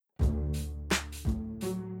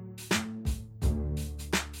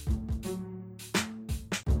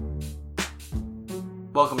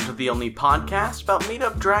Welcome to the only podcast about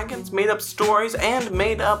made-up dragons, made-up stories, and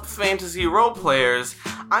made-up fantasy role-players.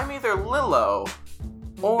 I'm either Lilo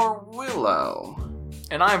or Willow.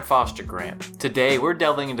 And I'm Foster Grant. Today, we're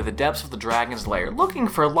delving into the depths of the dragon's lair, looking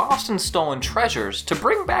for lost and stolen treasures to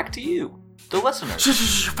bring back to you, the listeners.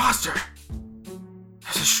 Shh, Foster!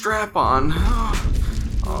 There's a strap on.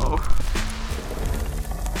 Oh.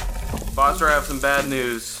 Foster, I have some bad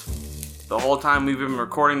news. The whole time we've been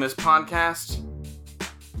recording this podcast,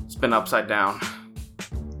 it's been upside down.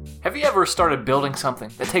 Have you ever started building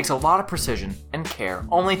something that takes a lot of precision and care,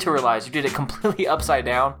 only to realize you did it completely upside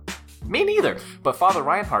down? Me neither, but Father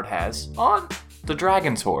Reinhardt has, on the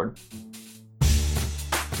Dragon's Hoard.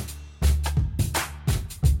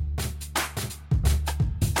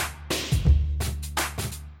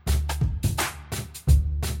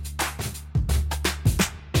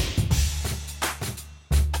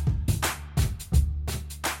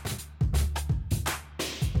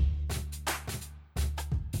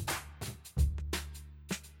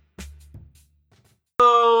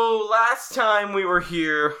 So, last time we were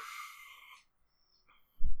here,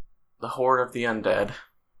 the Horde of the Undead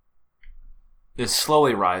Is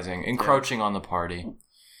slowly rising, encroaching on the party.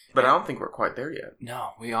 But I don't think we're quite there yet.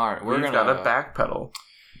 No, we aren't. We've got to backpedal.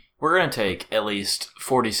 We're gonna take at least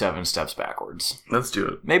 47 steps backwards. Let's do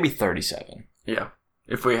it. Maybe 37. Yeah,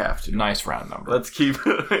 if we have to. Nice round number. Let's keep...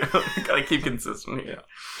 gotta keep consistent here.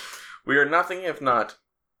 We are nothing if not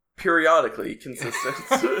periodically consistent.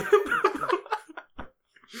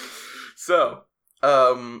 So,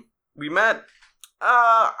 we met...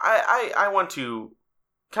 I want to...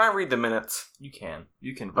 Can I read the minutes? You can.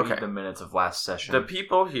 You can read the minutes of last session. The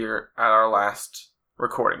people here at our last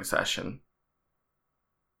recording session,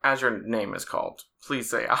 as your name is called, please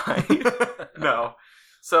say I. No.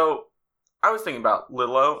 So, I was thinking about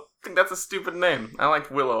Lilo. I think that's a stupid name. I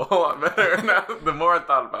liked Willow a lot better now, the more I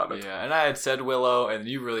thought about it. Yeah, and I had said Willow, and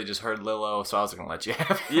you really just heard Lilo, so I was going to let you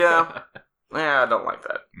have it. Yeah, I don't like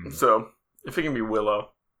that. So, if it can be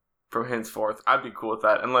Willow from henceforth, I'd be cool with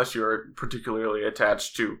that, unless you're particularly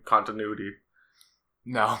attached to continuity.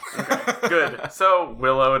 No. Okay, good. So,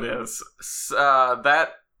 Willow it is.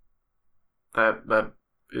 That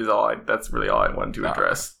is all that's really all I wanted to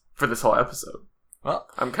address for this whole episode. Well,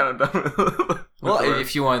 I'm kind of done with well,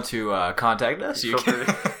 if you want to contact us, you can.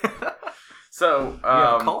 So, we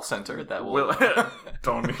have a call center that will...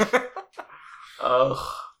 Don't. Ugh,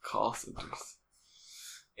 call centers.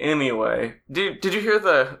 Anyway, did you hear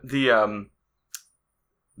the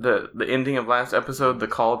ending of last episode, the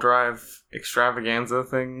call drive extravaganza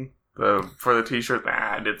thing? For the t-shirt?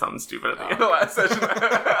 Nah, I did something stupid at the end of last session.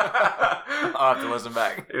 I'll have to listen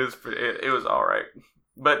back. It was alright.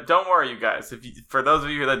 But don't worry, you guys. For those of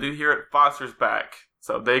you that do hear it, Foster's back.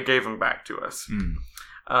 So they gave him back to us.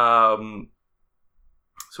 So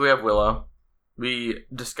we have Willow. We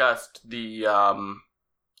discussed the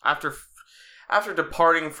after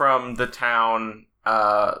departing from the town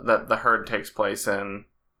that the herd takes place in,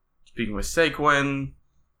 speaking with Saquin,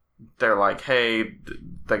 they're like, hey,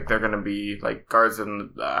 like they're gonna be like guards are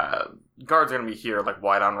gonna be here, like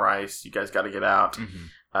white on rice. You guys got to get out.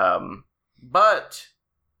 But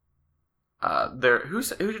who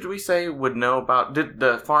did we say would know about? Did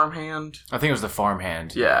the farmhand? I think it was the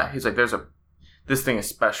farmhand. Yeah, he's like, this thing is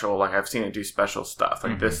special. Like I've seen it do special stuff.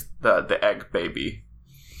 Like this, the egg baby.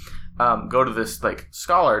 Go to this like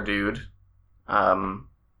scholar dude, and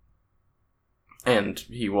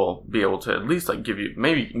he will be able to at least like give you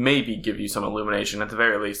maybe give you some illumination. At the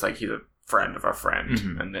very least, like he's a friend of a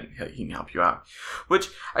friend, and then he can help you out. Which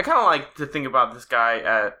I kind of like to think about this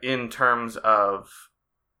guy in terms of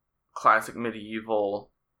classic medieval,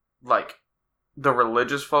 like the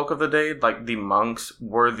religious folk of the day. Like the monks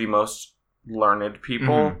were the most learned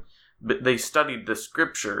people, but they studied the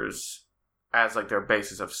scriptures as like their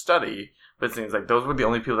basis of study, but it seems like those were the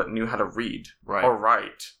only people that knew how to read or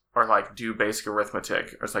write or like do basic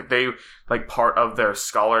arithmetic. Or it's like they like part of their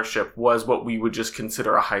scholarship was what we would just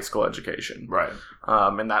consider a high school education, right?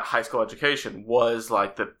 And that high school education was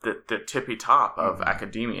like the tippy top of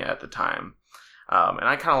academia at the time. And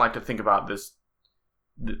I kind of like to think about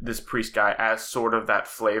this priest guy as sort of that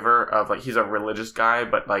flavor of like he's a religious guy,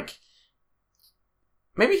 but like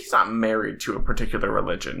maybe he's not married to a particular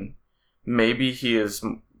religion. Maybe he is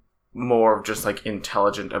more of just like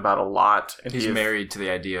intelligent about a lot. And he's married to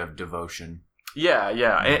the idea of devotion. Yeah.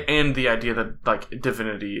 And the idea that like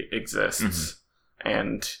divinity exists.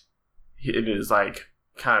 And it is like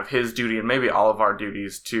kind of his duty and maybe all of our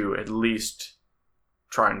duties to at least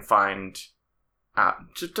try and find out,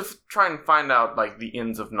 to try and find out like the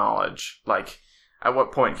ends of knowledge. Like at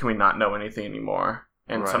what point can we not know anything anymore?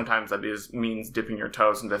 And sometimes that means dipping your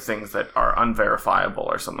toes into things that are unverifiable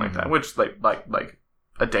or something like that, which like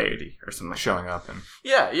a deity or something like showing up and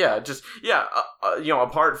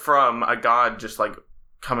apart from a god just like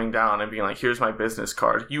coming down and being like, here's my business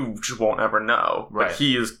card, you just won't ever know. Right. But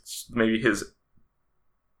he is, maybe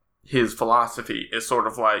his philosophy is sort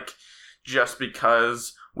of like, just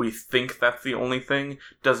because we think that's the only thing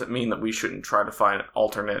doesn't mean that we shouldn't try to find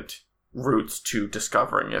alternate routes to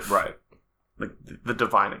discovering if like the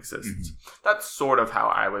divine exists. That's sort of how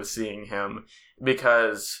I was seeing him,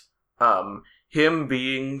 because him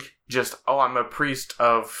being just, I'm a priest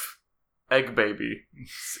of egg baby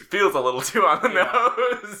feels a little too on the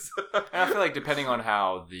nose. And I feel like depending on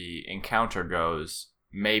how the encounter goes,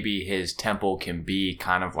 maybe his temple can be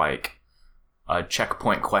kind of like a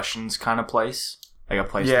checkpoint questions kind of place. Like a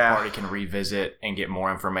place the party can revisit and get more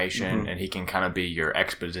information, and he can kind of be your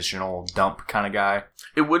expositional dump kind of guy.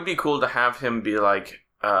 It would be cool to have him be like,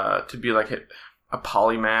 a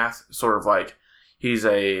polymath, sort of like he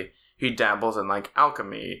dabbles in like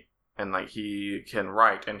alchemy, and like he can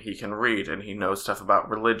write and he can read and he knows stuff about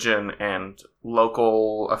religion and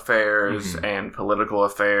local affairs and political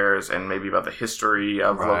affairs and maybe about the history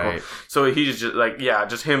of local. So he's just like,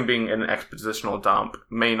 just him being an expositional dump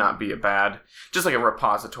may not be just like a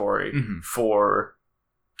repository for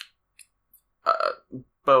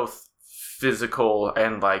both physical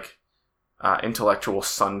and like intellectual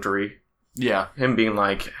sundry. Yeah. Him being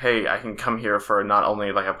like, hey, I can come here for not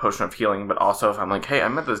only like a potion of healing, but also if I'm like, hey, I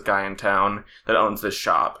met this guy in town that owns this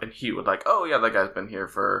shop, and he would like, oh yeah, that guy's been here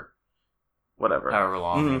for whatever. However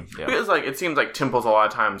long. Yeah. Because like, it seems like temples a lot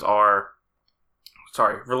of times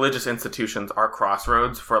religious institutions are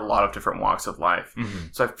crossroads for a lot of different walks of life.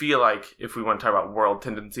 So I feel like if we want to talk about world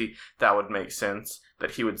tendency, that would make sense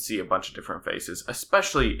that he would see a bunch of different faces,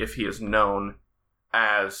 especially if he is known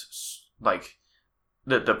as like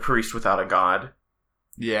the priest without a god.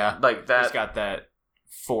 Yeah. Like that. He's got that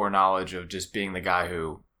foreknowledge of just being the guy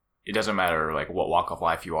who, it doesn't matter like what walk of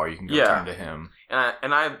life you are, you can go turn to him.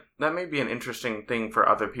 And I that may be an interesting thing for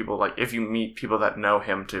other people, like if you meet people that know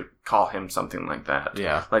him, to call him something like that.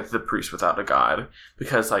 Yeah. Like the priest without a god.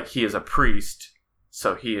 Because like he is a priest,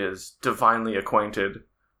 so he is divinely acquainted,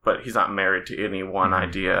 but he's not married to any one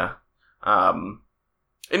idea.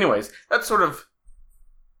 Anyways, that's sort of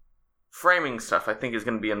framing stuff I think is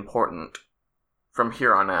going to be important from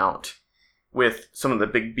here on out with some of the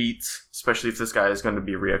big beats, especially if this guy is going to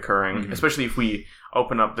be reoccurring, especially if we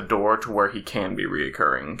open up the door to where he can be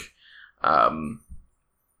reoccurring. So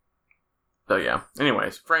yeah,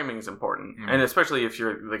 anyways, framing is important. And especially if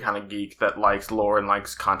you're the kind of geek that likes lore and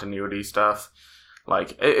likes continuity stuff,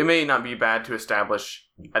 like it may not be bad to establish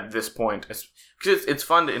at this point, because it's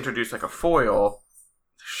fun to introduce like a foil.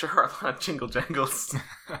 Sure, a lot of jingle jangles.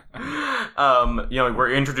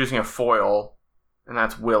 We're introducing a foil, and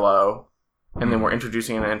that's Willow. And then we're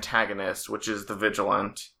introducing an antagonist, which is the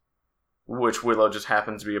Vigilant, which Willow just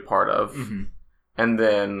happens to be a part of. And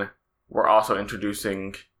then we're also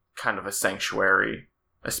introducing kind of a sanctuary,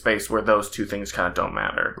 a space where those two things kind of don't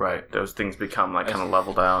matter. Right. Those things become like kind of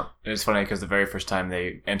leveled out. It's funny because the very first time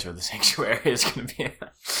they enter the sanctuary is going to be...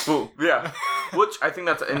 Ooh, yeah. Which I think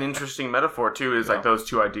that's an interesting metaphor too, is like those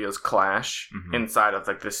two ideas clash inside of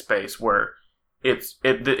like this space where it's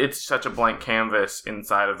such a blank canvas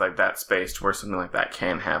inside of like that space to where something like that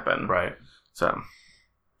can happen. Right. So,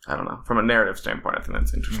 I don't know. From a narrative standpoint, I think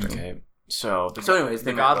that's interesting. Okay. So anyways,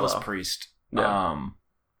 the godless priest. Yeah.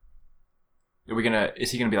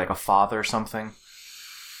 Is he gonna be like a father or something?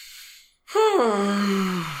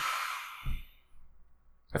 I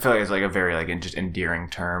feel like it's like a very like just endearing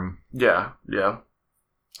term. Yeah.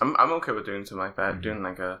 I'm okay with doing something like that. Doing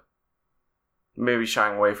like a, maybe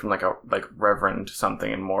shying away from like a reverend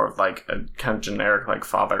something and more of like a kind of generic like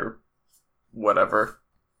father, whatever.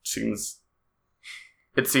 It seems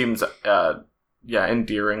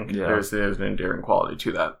endearing. Yeah. There's an endearing quality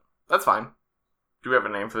to that. That's fine. Do we have a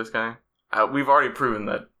name for this guy? We've already proven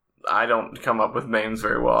that I don't come up with names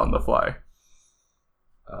very well on the fly.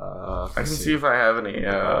 I can see if I have any.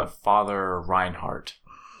 Father Reinhardt.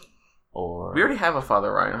 Or we already have a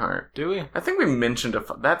Father Reinhardt. Do we? I think we mentioned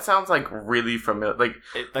that sounds like really familiar,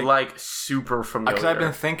 like super familiar. Because I've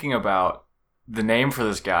been thinking about the name for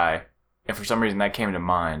this guy, and for some reason that came to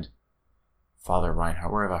mind. Father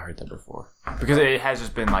Reinhardt. Where have I heard that before? Because it has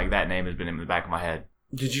just been like that name has been in the back of my head.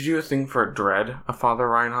 Did you do a thing for Dread, a Father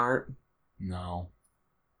Reinhardt? No.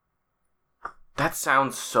 That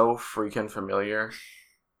sounds so freaking familiar.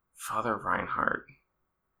 Father Reinhardt.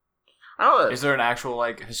 I know that. Is there an actual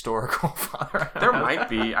like historical Father Reinhardt? There might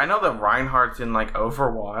be. I know that Reinhardt's in like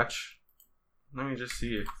Overwatch. Let me just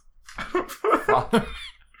see it.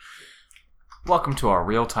 Welcome to our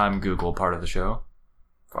real-time Google part of the show.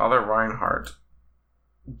 Father Reinhardt.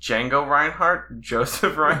 Django Reinhardt?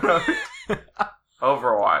 Joseph Reinhardt?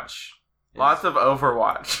 Overwatch. Lots of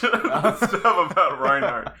Overwatch stuff about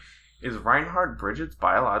Reinhardt. Is Reinhardt Bridget's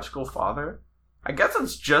biological father? I guess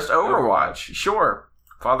it's just Overwatch. Sure.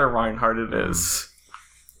 Father Reinhardt it is.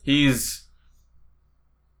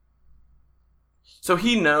 So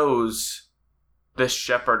he knows this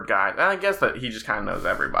shepherd guy. And I guess that he just kind of knows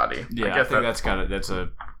everybody. Yeah, I think that's a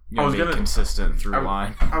consistent through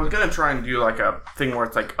line. I was going to try and do like a thing where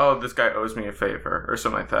it's like, oh, this guy owes me a favor or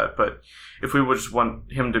something like that. But if we would just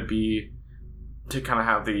want him to kind of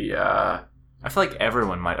have the... I feel like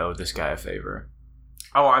everyone might owe this guy a favor.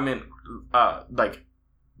 Oh, I mean, like...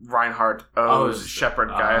 Reinhardt owes Shepherd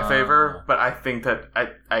guy a favor, but I think that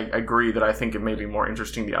I agree that I think it may be more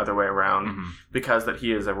interesting the other way around because that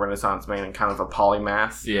he is a Renaissance man and kind of a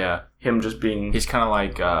polymath. Yeah, him just being he's kind of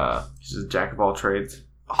like he's just a jack of all trades.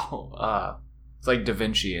 It's like Da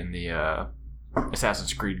Vinci in the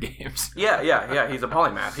Assassin's Creed games. Yeah. He's a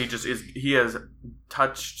polymath. He just is. He has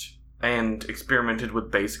touched and experimented with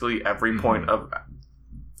basically every point of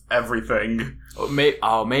everything. Maybe.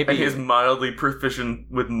 And he's mildly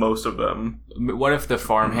proficient with most of them. What if the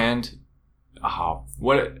farmhand...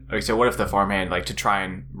 what if the farmhand, like, to try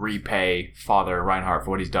and repay Father Reinhardt for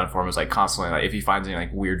what he's done for him, is, like, constantly, like, if he finds any,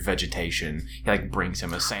 like, weird vegetation, he, like, brings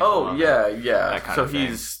him a sample. Oh, yeah. That kind so of thing.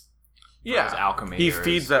 He's... Yeah. His alchemy. He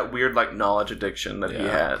feeds that weird, like, knowledge addiction that he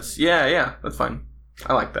has. Yeah. That's fine.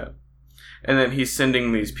 I like that. And then he's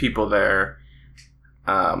sending these people there...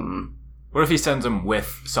 What if he sends them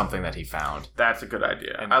with something that he found? That's a good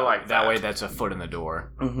idea. And I like that. That way, that's a foot in the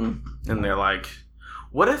door. Mm-hmm. And they're like,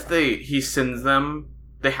 what if he sends them,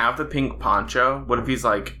 they have the pink poncho. What if he's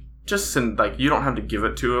like, just send, like, you don't have to give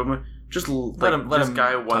it to him. Just let him. This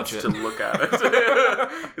guy wants to look at it.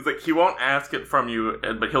 He's like, he won't ask it from you,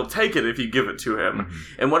 but he'll take it if you give it to him.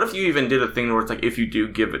 Mm-hmm. And what if you even did a thing where it's like, if you do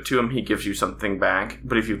give it to him, he gives you something back.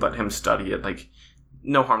 But if you let him study it, like,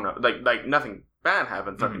 no harm, like nothing bad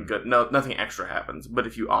happens, nothing good, nothing extra happens. But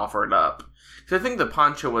if you offer it up, because I think the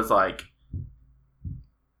poncho was like,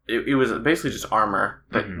 it was basically just armor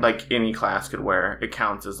that like any class could wear. It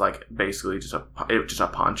counts as like basically just a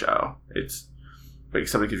poncho. It's like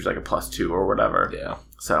somebody gives you like a +2 or whatever. Yeah.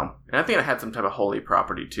 So, and I think it had some type of holy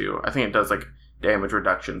property too. I think it does like damage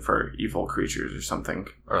reduction for evil creatures or something,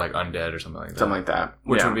 or like undead or something like that. Something like that,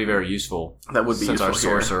 which would be very useful. That would be since useful our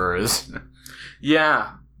sorcerer is.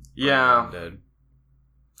 Yeah. Undead.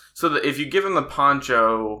 So that if you give him the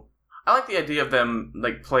poncho, I like the idea of them,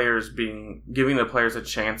 like, giving the players a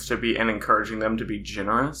chance to be, and encouraging them to be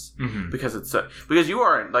generous, because because you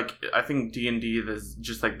are, like, I think D&D, there's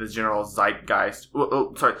just, like, the general zeitgeist,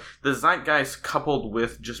 the zeitgeist coupled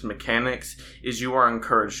with just mechanics is you are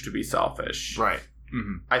encouraged to be selfish. Right.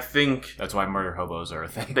 Mm-hmm. I think... That's why murder hobos are a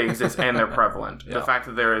thing. They exist, and they're prevalent. Yeah. The fact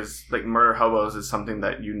that there is, like, murder hobos is something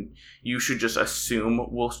that you should just assume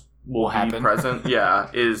will be present.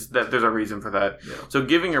 Yeah, is that there's a reason for that. Yeah. So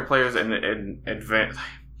giving your players an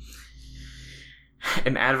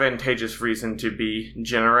advantageous reason to be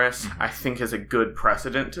generous, I think, is a good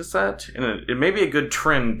precedent to set, and it may be a good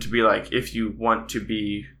trend to be like, if you want to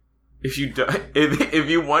be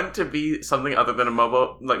something other than a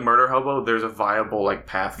murder hobo, there's a viable, like,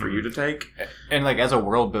 path for you to take. And, like, as a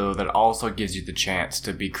world builder, that also gives you the chance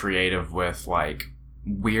to be creative with, like,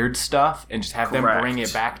 weird stuff and just have them bring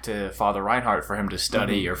it back to Father Reinhardt for him to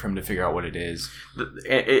study or for him to figure out what it is.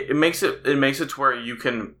 It makes it to where you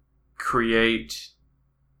can create.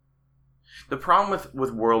 The problem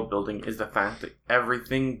with world building is the fact that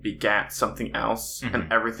everything begats something else,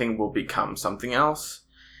 and everything will become something else,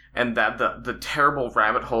 and that the terrible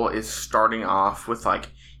rabbit hole is starting off with, like,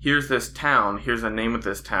 here's this town, here's the name of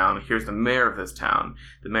this town, here's the mayor of this town.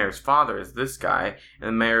 The mayor's father is this guy, and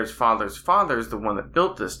the mayor's father's father is the one that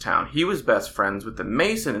built this town. He was best friends with the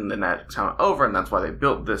mason in the next town over, and that's why they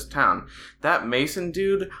built this town. That mason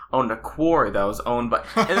dude owned a quarry that was owned by...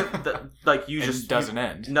 like, you just... It doesn't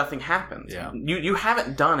end. Nothing happens. Yeah. You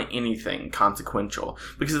haven't done anything consequential,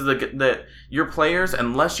 because your players,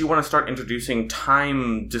 unless you want to start introducing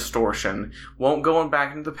time distortion, won't go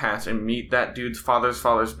back into the past and meet that dude's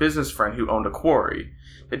father's business friend who owned a quarry.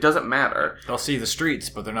 It doesn't matter. They'll see the streets,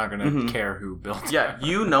 but they're not going to care who built it. Yeah,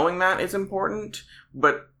 you knowing that is important,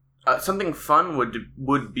 but something fun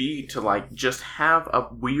would be to, like, just have a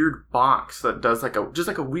weird box that does just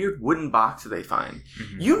like a weird wooden box that they find.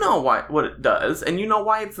 You know what it does, and you know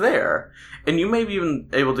why it's there, and you may be even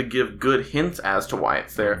able to give good hints as to why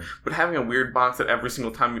it's there. But having a weird box that every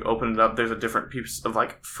single time you open it up, there's a different piece of,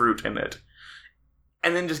 like, fruit in it.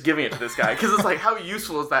 and then just giving it to this guy. Because it's like, how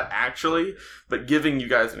useful is that actually? But giving you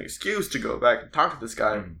guys an excuse to go back and talk to this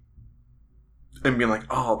guy. And being like,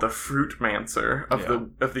 oh, the Fruitmancer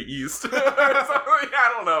of the East.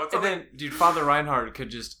 I don't know. And then, dude, Father Reinhardt could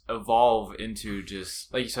just evolve into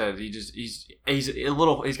just, like you said, he's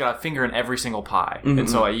got a finger in every single pie. Mm-hmm. And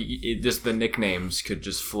so just the nicknames could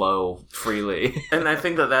just flow freely. And I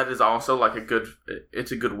think that is also like a good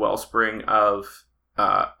wellspring of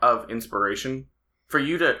inspiration. For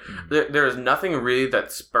you to, there is nothing really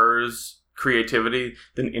that spurs creativity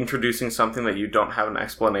than introducing something that you don't have an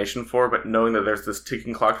explanation for, but knowing that there's this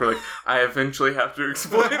ticking clock where like, I eventually have to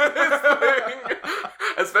explain this thing.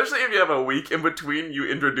 Especially if you have a week in between you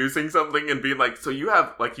introducing something and being like, so you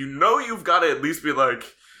have, like, you've got to at least be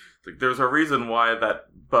like, there's a reason why that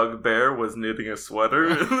bugbear was knitting a sweater.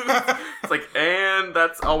 It's like, and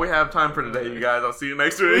that's all we have time for today, you guys. I'll see you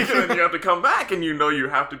next week. And then you have to come back and you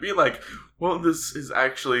have to be like, well, this is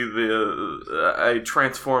actually a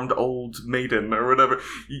transformed old maiden or whatever.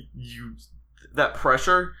 That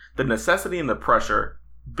pressure, the necessity and the pressure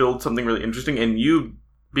build something really interesting, and you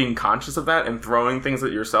being conscious of that and throwing things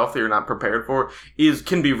at yourself that you're not prepared for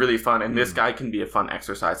can be really fun. And this guy can be a fun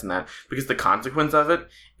exercise in that, because the consequence of it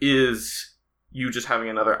is you just having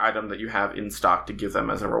another item that you have in stock to give them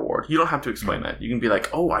as a reward. You don't have to explain that. You can be like,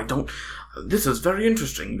 oh, this is very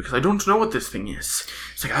interesting because I don't know what this thing is.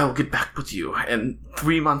 It's like, I'll get back with you. And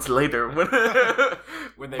 3 months later,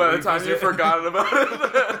 when by the time you've forgotten about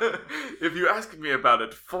it, if you ask me about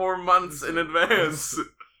it 4 months in advance,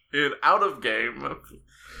 out of game.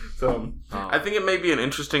 So I think it may be an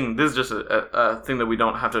interesting, this is just a thing that we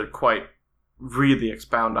don't have to quite really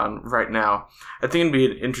expound on right now. I think it'd be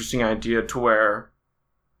an interesting idea to where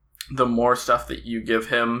the more stuff that you give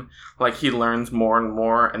him, like, he learns more and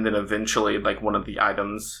more, and then eventually, like, one of the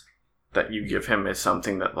items that you give him is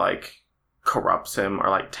something that, like, corrupts him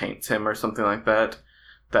or, like, taints him or something like that.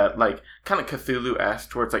 That, like, kind of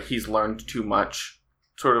Cthulhu-esque, where it's like he's learned too much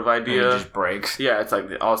sort of idea. And he just breaks. Yeah, it's like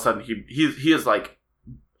all of a sudden he is like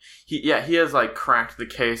he has like cracked the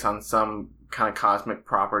case on some kind of cosmic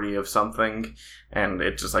property of something, and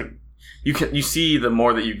it just like you see the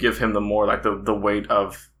more that you give him, the more like the weight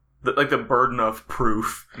of the burden of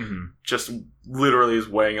proof just literally is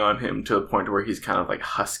weighing on him to the point where he's kind of like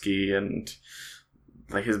husky and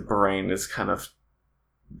like his brain is kind of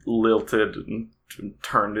lilted and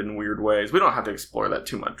turned in weird ways. We don't have to explore that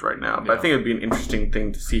too much right now, but I think it'd be an interesting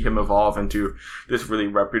thing to see him evolve into this really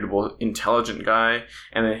reputable, intelligent guy,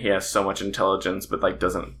 and then he has so much intelligence but like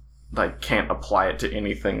doesn't, like, can't apply it to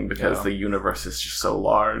anything because the universe is just so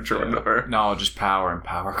large or whatever. No, just power, and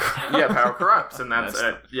power corrupts. Yeah, power corrupts, and that's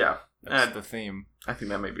that's the theme. I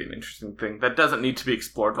think that may be an interesting thing that doesn't need to be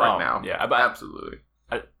explored right now. Yeah, but absolutely.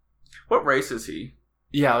 What race is he?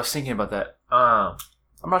 Yeah, I was thinking about that.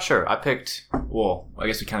 I'm not sure. I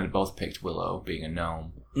guess we kind of both picked Willow being a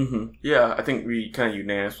gnome. Mm-hmm. Yeah, I think we kind of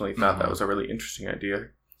unanimously thought that was a really interesting idea.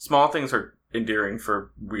 Small things are endearing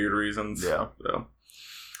for weird reasons. Yeah. So.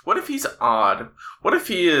 What if he's odd? What if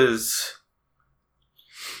he is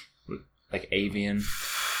like avian?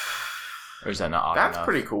 Or is that not odd That's enough?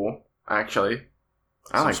 pretty cool, actually.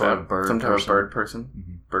 I like sort that. of bird Some type person. of bird person.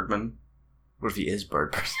 Mm-hmm. Birdman. What if he is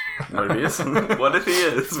bird person? What if he is? What if he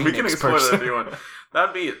is? We can explore that if you want.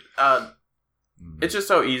 That'd be... It's just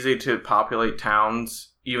so easy to populate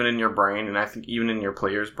towns, even in your brain, and I think even in your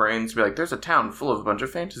players' brains, to be like, there's a town full of a bunch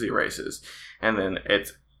of fantasy races. And then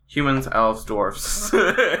it's humans, elves, dwarfs,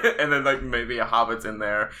 and then like maybe a hobbit's in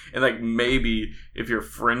there, and like maybe if you're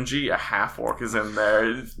fringy, a half-orc is in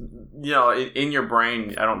there. It's, in your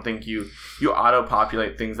brain, I don't think you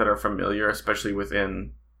auto-populate things that are familiar, especially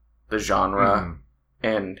within the genre,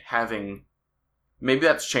 and having... Maybe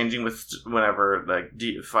that's changing with whenever like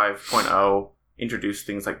 5.0 introduced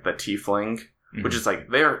things like the tiefling, which is like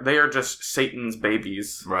they are just Satan's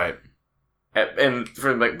babies, right? And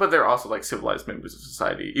for like, but they're also like civilized members of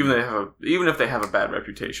society, even if they have a bad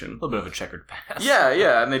reputation, a little bit of a checkered past.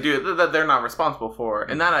 Yeah, and they do that. They're not responsible for,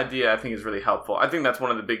 and that idea I think is really helpful. I think that's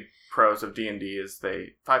one of the big pros of D&D is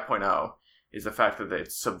 5.0 is the fact that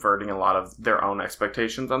it's subverting a lot of their own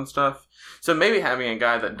expectations on stuff. So maybe having a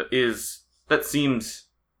guy that seems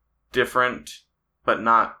different, but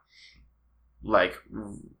not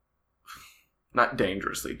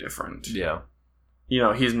dangerously different. Yeah.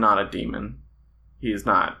 He's not a demon. He is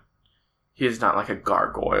not like a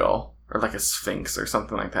gargoyle or like a sphinx or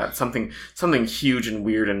something like that. Something huge and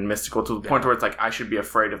weird and mystical to the point where it's like, I should be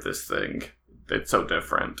afraid of this thing. It's so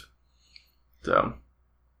different. So,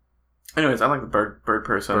 anyways, I like the bird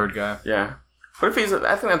person. Bird guy. Yeah. What if he's...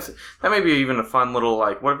 I think that may be even a fun little,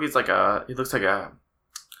 like... What if he's like he looks like a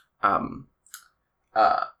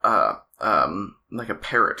like a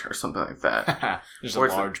parrot or something like that. Just a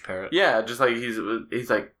large parrot. Yeah, just like he's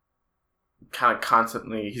like kind of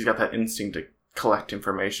constantly, he's got that instinct to collect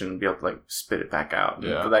information and be able to like spit it back out.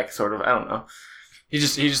 Yeah. But like sort of, I don't know. He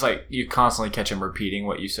just like, you constantly catch him repeating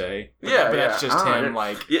what you say. But that's just him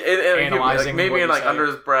like like, analyzing. Maybe in like say. Under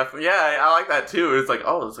his breath. Yeah, I like that too. It's like,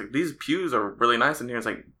 oh, it's like these pews are really nice in here. It's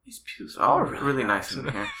like these pews are really nice in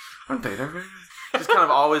here, aren't they? They're very nice. Just kind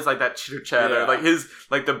of always like that chitter chatter.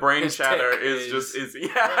 Like the brain chatter his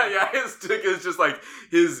tick is just like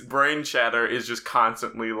his brain chatter is just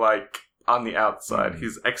constantly like on the outside.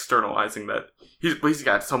 He's externalizing that. He's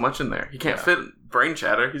got so much in there. He can't fit brain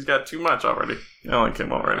chatter. He's got too much already. I like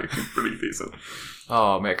him already. He's pretty decent.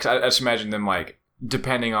 Oh man, 'cause I just imagine them like,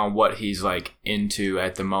 depending on what he's like into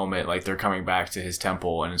at the moment, like they're coming back to his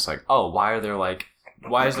temple and it's like, oh, why is there like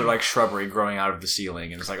shrubbery growing out of the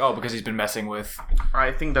ceiling? And it's like, oh, because he's been messing with.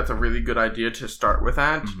 I think that's a really good idea to start with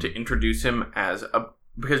that, to introduce him as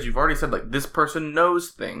because you've already said, like, this person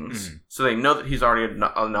knows things. So they know that he's already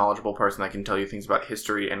a knowledgeable person that can tell you things about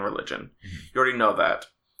history and religion. You already know that.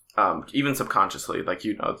 Even subconsciously, like,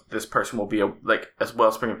 you know, this person will be a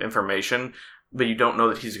wellspring of information, but you don't know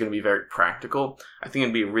that he's going to be very practical. I think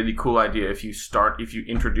it'd be a really cool idea if you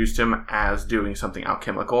introduced him as doing something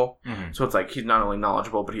alchemical. So it's like he's not only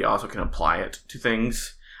knowledgeable, but he also can apply it to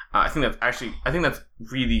things. I think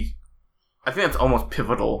that's almost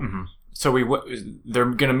pivotal. So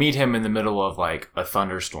they're gonna meet him in the middle of like a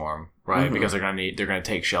thunderstorm, right? Because they're gonna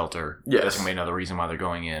take shelter. Yes. That's gonna be another reason why they're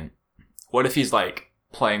going in. What if he's like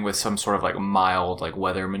playing with some sort of like mild like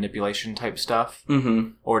weather manipulation type stuff,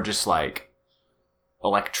 or just like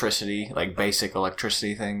electricity, like basic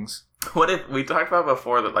electricity things? What if we talked about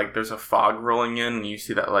before that like there's a fog rolling in and you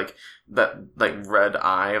see that red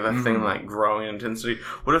eye of a thing like growing in intensity?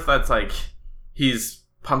 What if that's like he's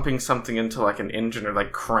pumping something into like an engine or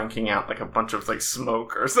like cranking out like a bunch of like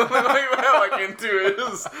smoke or something like that, like into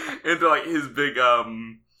his big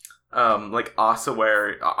like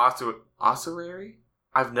ossuary.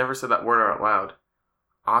 I've never said that word out loud.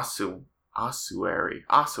 Ossuary.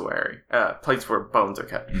 Place where bones are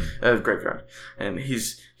kept. Graveyard. And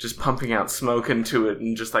he's just pumping out smoke into it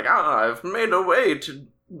and just like, I've made a way to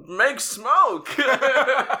make smoke.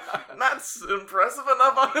 That's impressive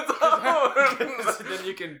enough on its own. Then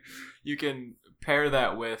you can pair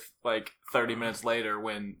that with like 30 minutes later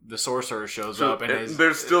when the sorcerer shows up and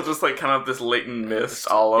there's still just like kind of this latent mist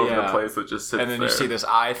all over the place that just sits there. And then you see this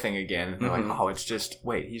eye thing again and you're like, oh, it's just,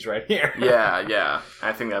 wait, he's right here. yeah.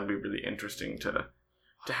 I think that'd be really interesting to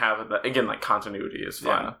have that. Again, like continuity is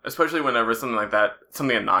fun. Especially whenever something like that,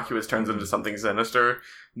 something innocuous turns into something sinister,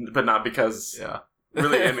 but not because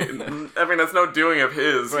really, I mean, that's no doing of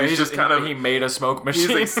his. Right, he's just kind of... He made a smoke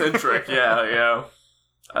machine. He's eccentric, yeah.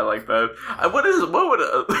 I like that.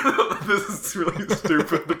 This is really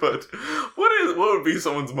stupid, but what would be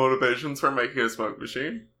someone's motivations for making a smoke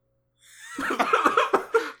machine?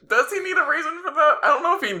 Does he need a reason for that? I don't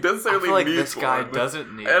know if he necessarily needs this guy one.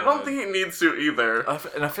 doesn't need I don't think he needs to either.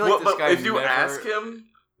 And I feel like this guy if you ask him...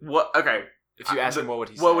 If you ask him, what would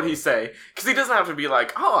he say? What would he say? Because he doesn't have to be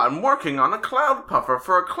like, oh, I'm working on a cloud puffer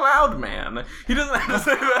for a cloud man. He doesn't have to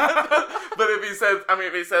say that. But if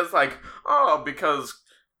he says like, oh, because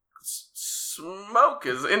smoke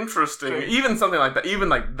is interesting, even something like that, even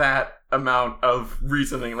like that amount of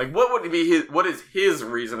reasoning, like what is his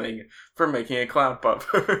reasoning for making a cloud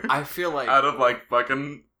puffer? I feel like out of like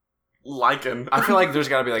fucking lichen. I feel like there's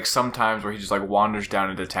got to be like some times where he just like wanders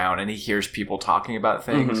down into town and he hears people talking about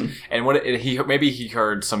things, and maybe he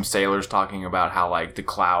heard some sailors talking about how like the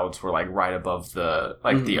clouds were like right above the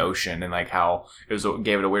the ocean, and like how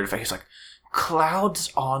gave it a weird effect. He's like,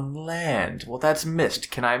 clouds on land. Well, that's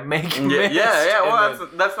mist. Can I make mist? Yeah. Well,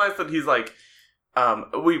 that's nice that he's like,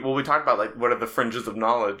 we talked about like what are the fringes of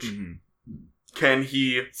knowledge. Can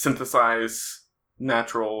he synthesize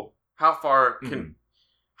natural? How far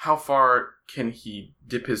can he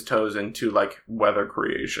dip his toes into like weather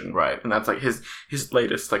creation? Right. And that's like his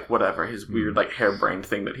latest like whatever, his weird like harebrained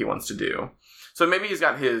thing that he wants to do. So maybe he's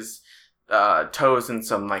got his toes in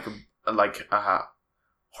some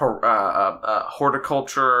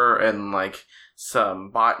horticulture and like some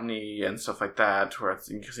botany and stuff like that, where it's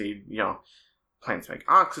because he, plants make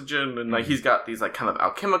oxygen, and like he's got these like kind of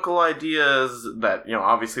alchemical ideas that,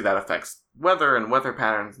 obviously that affects weather and weather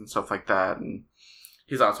patterns and stuff like that, and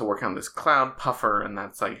he's also working on this cloud puffer, and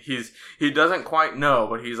that's like he doesn't quite know,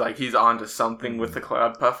 but he's onto something with the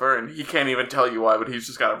cloud puffer, and he can't even tell you why, but he's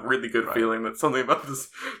just got a really good feeling that something about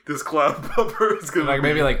this cloud puffer is gonna like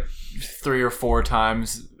maybe like 3 or 4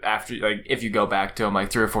 times after, like if you go back to him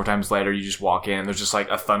like 3 or 4 times later, you just walk in and there's just like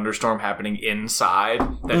a thunderstorm happening inside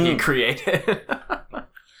that he created.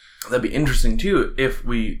 That'd be interesting too if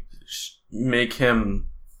we make him,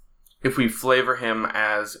 if we flavor him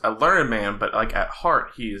as a learned man, but like at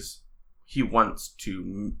heart he wants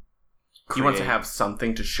to have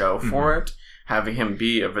something to show for it, having him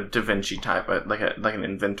be of a Da Vinci type, like an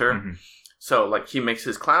inventor. So like he makes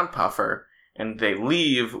his clown puffer, and they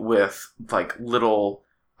leave with like little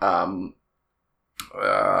I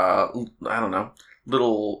don't know,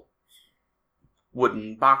 little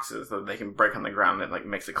wooden boxes that they can break on the ground and like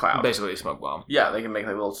makes a cloud. Basically a smoke bomb. Yeah, they can make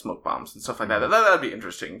like little smoke bombs and stuff like that. That'd be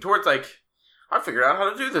interesting. Towards like, I figured out how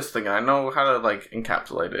to do this thing. I know how to like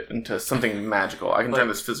encapsulate it into something magical. I can turn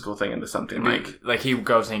this physical thing into something like he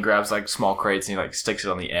goes and he grabs like small crates and he like sticks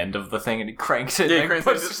it on the end of the thing and he cranks it. Yeah, and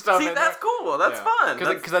puts stuff see, in that's there. cool. That's fun.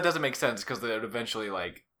 Because that doesn't make sense because they would eventually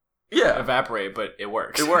like evaporate, but it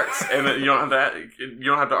works. It works, and you don't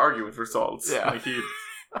have to argue with results. Yeah. Like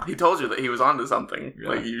he told you that he was onto something. Yeah.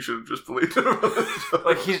 Like, you should have just believed him.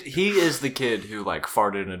 Like, he is the kid who, like,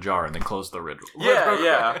 farted in a jar and then closed the lid.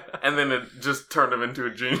 Yeah. And then it just turned him into a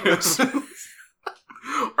genius.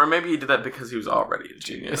 Or maybe he did that because he was already a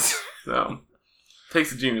genius. So, it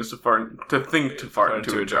takes a genius to fart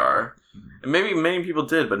into a jar. And maybe many people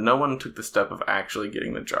did, but no one took the step of actually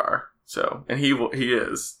getting the jar. So, and he's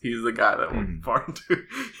the guy that will fart into,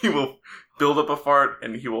 he will build up a fart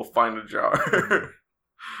and he will find a jar.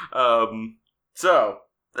 So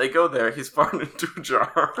they go there. He's farting into a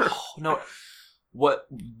jar. Oh, no, what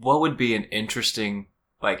would be an interesting,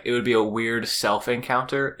 like, it would be a weird self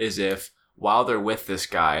encounter is if while they're with this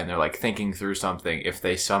guy and they're like thinking through something, if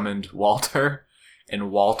they summoned Walter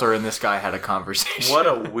and Walter and this guy had a conversation. What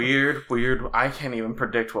a weird. I can't even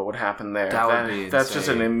predict what would happen there. That's just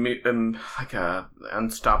like a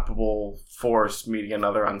unstoppable force meeting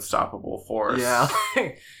another unstoppable force. Yeah.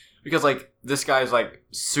 Because, like, this guy's, like,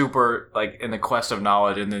 super, like, in the quest of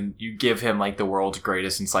knowledge, and then you give him, like, the world's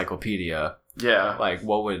greatest encyclopedia. Yeah. Like,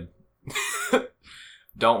 what would...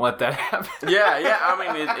 Don't let that happen. Yeah.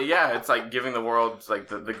 I mean, it's like giving the world, like,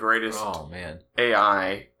 the greatest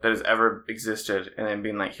AI that has ever existed, and then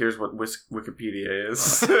being like, here's what Wikipedia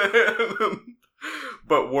is.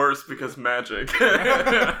 But worse because magic.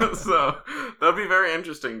 So that'd be very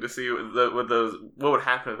interesting to see what would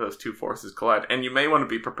happen if those two forces collide. And you may want to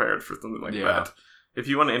be prepared for something like that. If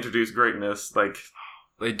you want to introduce greatness, like,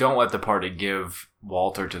 they don't let the party give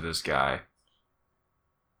Walter to this guy.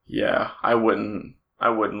 Yeah, I wouldn't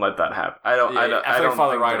let that happen. I feel like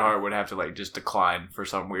Father Reinhardt would have to like just decline for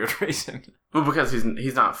some weird reason. Well, because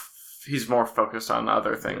he's more focused on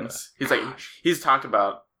other things. He's talked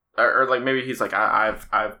about. Or like maybe he's like I've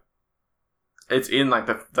it's in like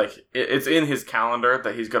it's in his calendar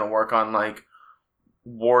that he's gonna work on like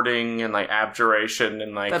warding and like abjuration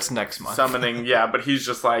and like that's next month summoning. Yeah, but he's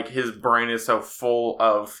just like his brain is so full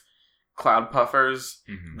of cloud puffers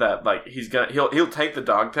that like he'll take the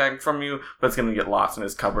dog tag from you, but it's gonna get lost in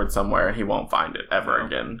his cupboard somewhere and he won't find it ever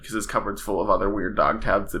again because his cupboard's full of other weird dog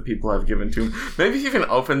tags that people have given to him. Maybe he even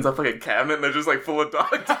opens up like a cabinet and they're just like full of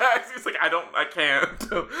dog tags. He's like, I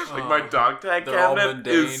can't. Like my dog tag cabinet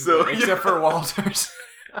is so except for Walter's.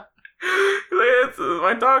 It's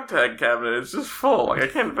my dog tag cabinet. It's just full. Like I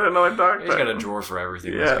can't fit another dog tag. He's got a drawer for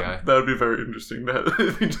everything. This guy. That would be very interesting to have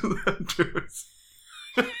if he just had drawers.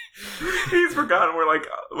 He's forgotten where like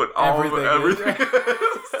what all everything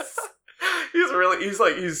is.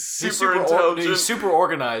 He's super intelligent. He's super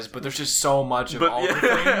organized, but there's just so much of all the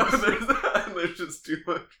things. There's just too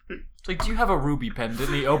much. It's like, do you have a ruby pendant?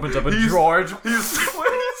 And he opens up a drawer.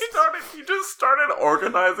 He just started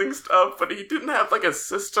organizing stuff, but he didn't have like a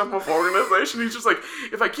system of organization. He's just like,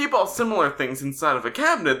 if I keep all similar things inside of a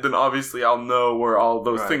cabinet, then obviously I'll know where all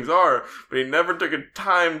those things are. But he never took a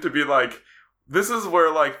time to be like, this is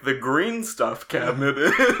where, like, the green stuff cabinet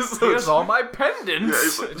is. Here's all my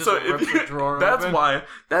pendants. Yeah,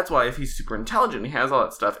 that's why if he's super intelligent, he has all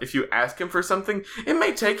that stuff. If you ask him for something, it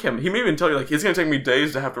may take him. He may even tell you, like, it's going to take me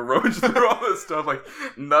days to have to rummage through all this stuff. Like,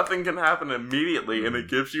 nothing can happen immediately, and it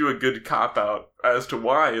gives you a good cop-out as to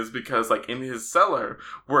why, is because, like, in his cellar,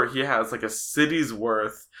 where he has, like, a city's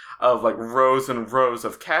worth of, like, rows and rows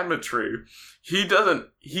of cabinetry,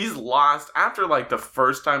 he's lost after like the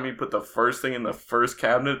first time he put the first thing in the first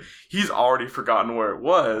cabinet, he's already forgotten where it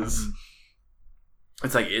was.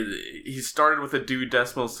 It's like he started with a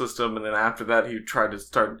decimal system, and then after that he tried to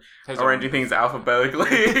start arranging things alphabetically.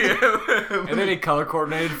 And then he color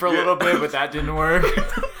coordinated for a little bit, but that didn't work.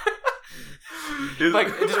 Like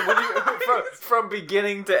from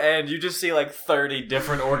beginning to end, you just see like 30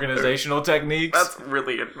 different organizational techniques. That's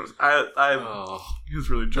really interesting. He's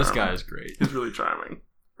really charming. This guy is great. He's really charming.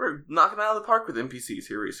 We're knocking it out of the park with NPCs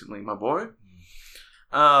here recently, my boy.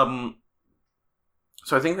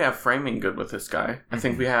 So I think we have framing good with this guy. I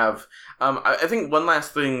think we have. I think one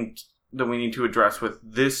last thing that we need to address with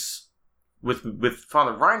this, with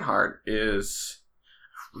Father Reinhardt is,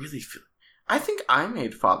 I think I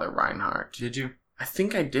made Father Reinhardt. Did you? I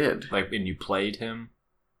think I did. Like, and you played him,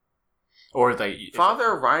 or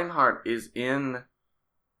Father Reinhardt is in.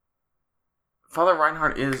 Father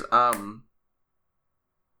Reinhardt is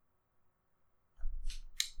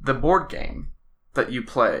the board game that you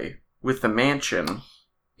play with the mansion.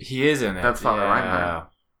 He is in it. That's Father Reinhardt.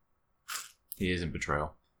 He is in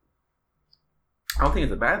Betrayal. I don't think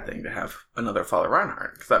it's a bad thing to have another Father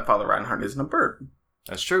Reinhardt, because that Father Reinhardt isn't a bird.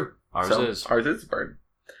 That's true. Ours is a bird.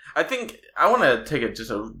 I think I want to take it just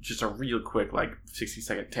a real quick, like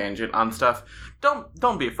 60-second tangent on stuff.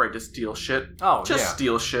 Don't be afraid to steal shit.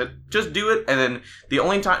 Steal shit. Just do it, and then the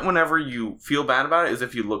only time whenever you feel bad about it is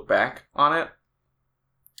if you look back on it.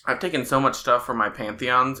 I've taken so much stuff from my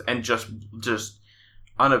pantheons and just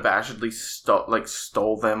unabashedly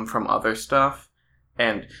stole them from other stuff.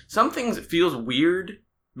 And some things it feels weird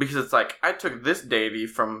because it's like I took this deity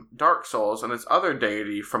from Dark Souls and this other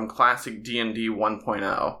deity from classic D&D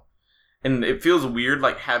 1.0. And it feels weird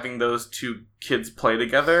like having those two kids play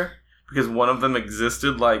together because one of them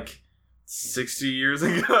existed like 60 years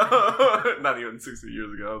ago. Not even 60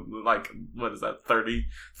 years ago. Like, what is that, 30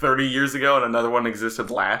 years ago, and another one existed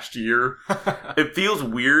last year. It feels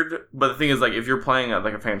weird, but the thing is, like, if you're playing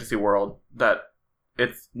a fantasy world, that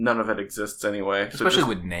none of it exists anyway. Especially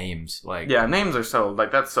with names. Like, yeah, names are so,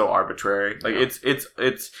 like, that's so arbitrary. Like, it's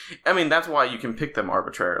I mean, that's why you can pick them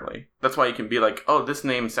arbitrarily. That's why you can be like, oh, this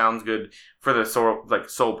name sounds good for the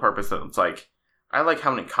sole purpose that it's like, I like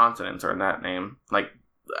how many consonants are in that name. Like,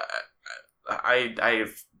 I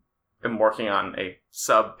am working on a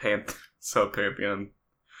sub-pantheon.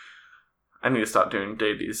 I need to stop doing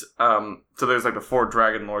deities. So there's like the 4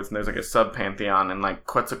 dragon lords, and there's like a sub-pantheon, and like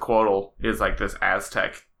Quetzalcoatl is like this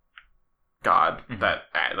Aztec god that,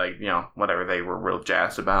 like, you know, whatever they were real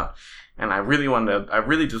jazzed about. And I really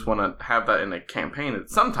just want to have that in a campaign at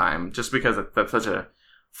some time, just because that's such a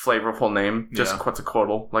flavorful name. Just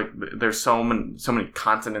Quetzalcoatl. Like, there's so many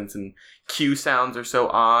consonants, and Q sounds are so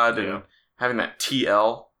odd, and having that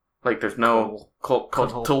TL, like there's no like an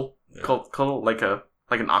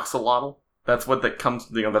axolotl. That's what that comes.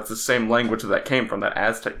 You know, that's the same language that came from, that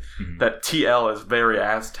Aztec. That TL is very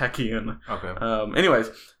Aztecian. Okay. Anyways,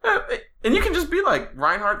 and you can just be like,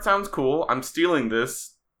 Reinhardt sounds cool. I'm stealing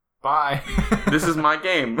this. Bye. This is my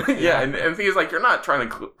game. Yeah, and the thing is, like, you're not trying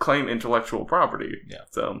to claim intellectual property. Yeah.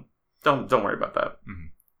 So don't worry about that.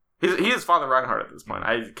 He is Father Reinhardt at this point.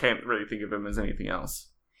 I can't really think of him as anything else.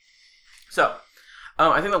 So,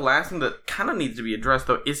 I think the last thing that kind of needs to be addressed,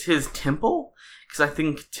 though, is his temple. Because I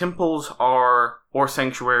think temples or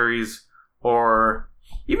sanctuaries, or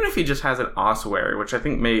even if he just has an ossuary, which I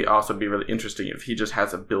think may also be really interesting if he just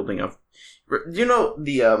has a building of... You know,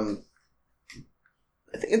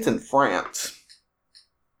 I think it's in France.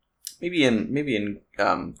 Maybe in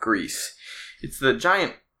Greece. It's the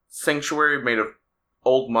giant sanctuary made of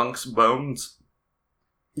old monks' bones.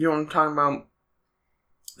 You know what I'm talking about?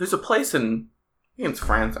 There's a place I think it's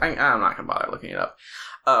France. I'm not going to bother looking it up.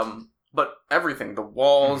 But everything, the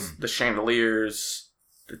walls, the chandeliers,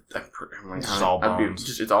 it's all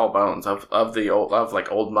bones. It's all bones of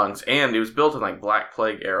old monks. And it was built in like Black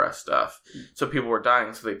Plague era stuff. So people were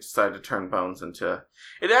dying, so they decided to turn bones into...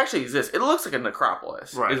 It actually exists. It looks like a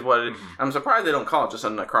necropolis. Right. Is what it, I'm surprised they don't call it just a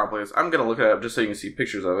necropolis. I'm going to look it up just so you can see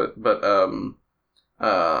pictures of it. But,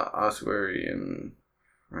 ossuary in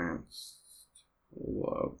France...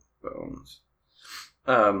 Love bones.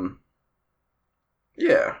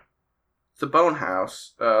 Yeah. It's a bone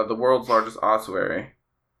house. The world's largest ossuary.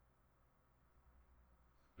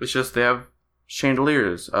 It's just they have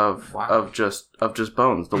chandeliers of just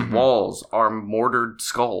bones. The walls are mortared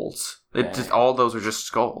skulls. All those are just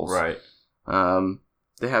skulls. Right.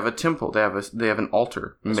 They have a temple. They have an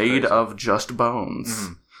altar made of just bones.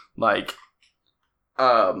 Like,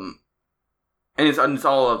 and it's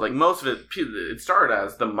all of, like, most of it started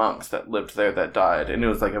as the monks that lived there that died, and it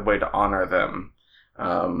was like a way to honor them,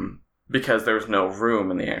 because there was no room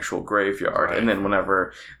in the actual graveyard. Right. And then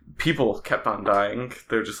whenever people kept on dying,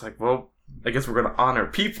 they're just like, well, I guess we're going to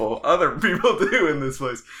honor other people do in this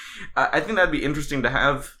place. I think that'd be interesting to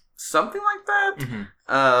have something like that.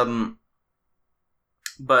 Mm-hmm.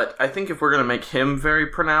 But I think if we're going to make him very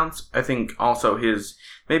pronounced, I think also his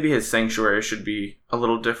sanctuary should be a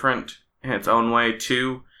little different in its own way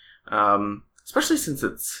too. Especially since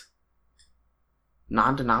it's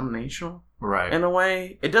non-denominational. Right. In a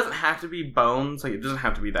way. It doesn't have to be bones, like it doesn't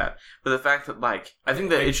have to be that. But the fact that like I think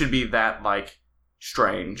that it should be that like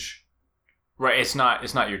strange. Right, it's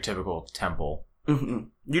not your typical temple. Mm-hmm.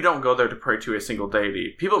 You don't go there to pray to a single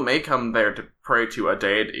deity. People may come there to pray to a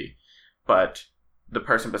deity, but the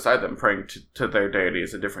person beside them praying to their deity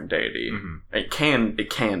is a different deity. Mm-hmm. It can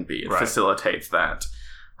be. It right. facilitates that.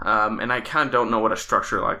 And I kind of don't know what a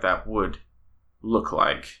structure like that would look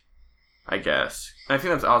like, I guess. And I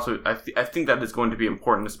think that's also, I think that is going to be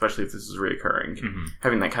important, especially if this is reoccurring. Mm-hmm.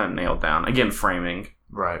 Having that kind of nailed down. Again, framing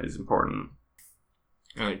right. is important.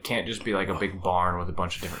 And it can't just be like a big barn with a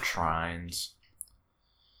bunch of different shrines.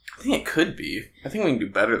 I think it could be. I think we can do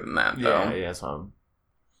better than that, though. Yeah, so.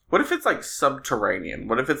 What if it's like subterranean?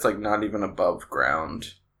 What if it's like not even above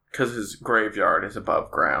ground? Because his graveyard is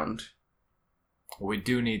above ground. We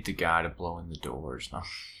do need the guy to blow in the doors. No.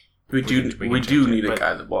 We do need a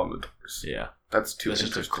guy to blow in the doors. Yeah. That's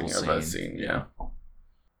interesting of a scene, yeah.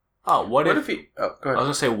 Oh, what if he... Oh, go ahead. I was going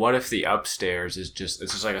to say, what if the upstairs is it's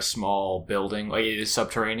just like a small building, like it is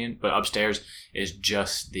subterranean, but upstairs is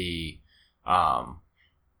just the,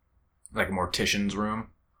 like mortician's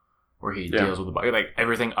room, where he deals with the body. Like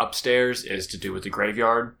everything upstairs is to do with the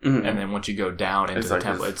graveyard, and then once you go down into the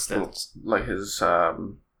temple, it's like his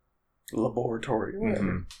laboratory.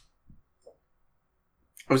 Mm-hmm.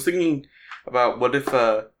 I was thinking about what if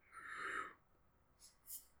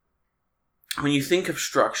when you think of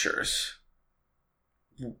structures,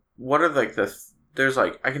 what are like there's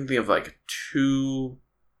like I can think of like two.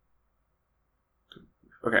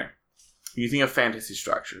 Okay, you think of fantasy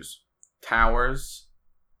structures: towers,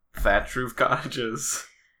 thatch roof cottages,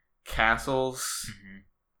 castles. Mm-hmm.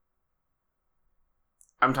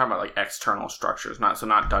 I'm talking about like external structures,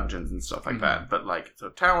 not dungeons and stuff like that, but like so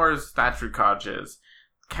towers, thatch roof cottages,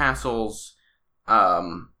 castles.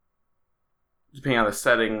 Depending on the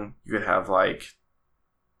setting, you could have like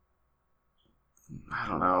I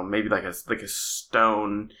don't know, maybe like a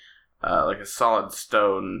stone, like a solid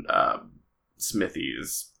stone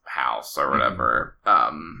smithy's house or whatever.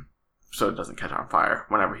 So it doesn't catch on fire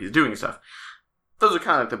whenever he's doing stuff. Those are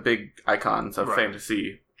kind of like the big icons of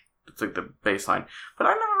fantasy. It's like the baseline. But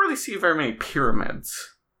I never really see very many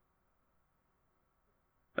pyramids.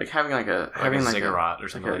 Like having like a ziggurat or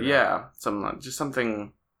something. Like yeah, just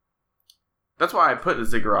something. That's why I put a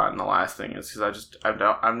ziggurat in the last thing, is because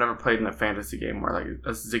I've never played in a fantasy game where like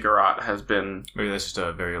a ziggurat has been. Maybe that's just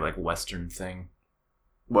a very like Western thing.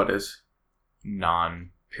 What is?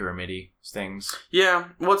 Non-pyramidy things. Yeah,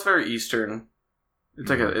 well, it's very Eastern.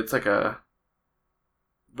 It's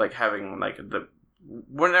like having like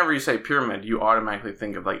whenever you say pyramid, you automatically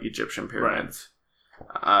think of like Egyptian pyramids.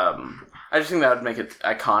 Right. I just think that would make it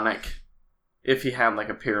iconic if he had like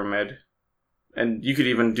a pyramid, and you can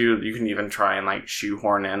even try and like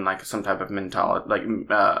shoehorn in like some type of mentality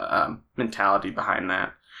behind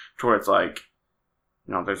that, towards like,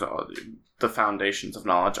 you know, there's the foundations of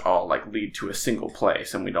knowledge all like lead to a single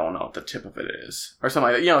place, and we don't know what the tip of it is, or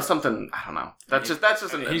something like that. You know, something, I don't know. That's just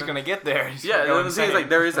he's gonna get there. He's like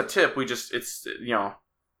there is a tip. It's you know,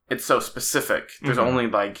 it's so specific. There's only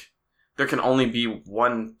like there can only be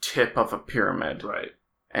one tip of a pyramid, right?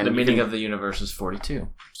 And the meaning of the universe is 42.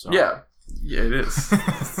 So. Yeah, it is.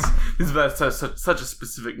 It's such a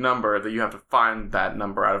specific number that you have to find that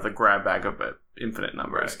number out of the grab bag of it. Infinite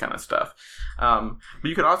numbers kind of stuff. But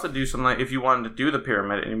you could also do something like, if you wanted to do the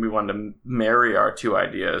pyramid and we wanted to marry our two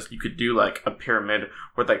ideas, you could do like a pyramid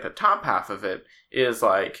where like the top half of it is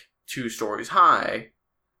like 2 stories high,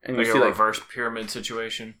 and like you see a like reverse pyramid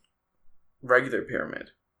situation. Regular pyramid,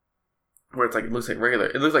 where it's like it looks like regular.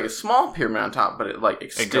 It looks like a small pyramid on top, but it like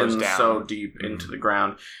extends so deep into the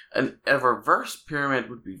ground. And a reverse pyramid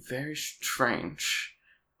would be very strange.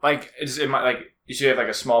 Like it might like. You should have like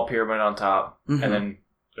a small pyramid on top, and then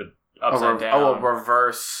upside down. Oh, a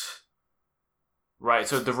reverse. Right,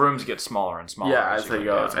 so the rooms get smaller and smaller. Yeah, as it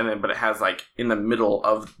goes, and then but it has like in the middle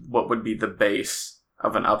of what would be the base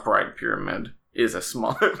of an upright pyramid is a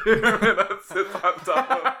smaller pyramid that sits on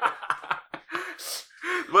top of it.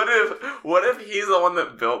 What if he's the one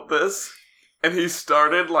that built this? And he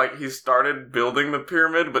started building the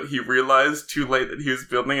pyramid, but he realized too late that he was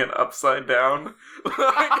building it upside down.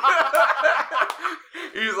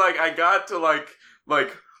 He's like, I got to like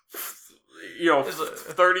 30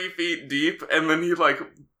 feet deep, and then he like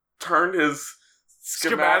turned his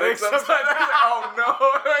schematics upside down. Oh no!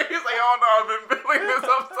 He's like, oh no, I've been building this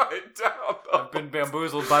upside down. I've been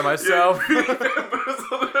bamboozled by myself.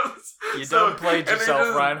 You don't play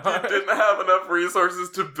yourself, Reinhardt. He didn't have enough resources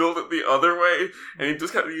to build it the other way, and he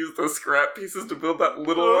just had to use those scrap pieces to build that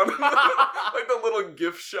little one, like the little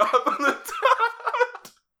gift shop on the top.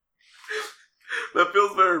 That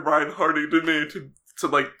feels very Reinhardt-y to me to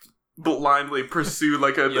like blindly pursue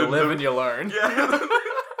like a. You live and you learn. Yeah.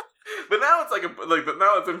 But now it's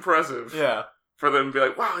now it's impressive. Yeah. For them to be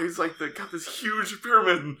like, wow, he's like, they got this huge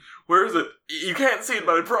pyramid. Where is it? You can't see it,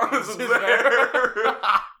 but I promise it's there.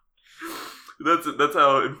 That's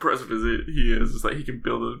how impressive he is. It's like he can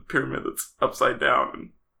build a pyramid that's upside down and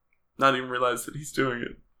not even realize that he's doing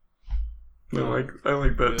it. I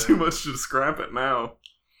like that too much to scrap it now.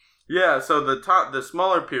 Yeah, so the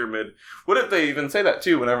smaller pyramid. What if they even say that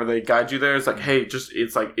too? Whenever they guide you there, it's like, hey,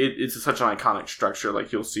 it's like it's such an iconic structure.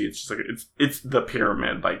 Like you'll see, it's just like it's the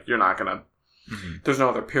pyramid. Like you're not gonna. Mm-hmm. There's no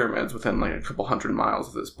other pyramids within like a couple 100 miles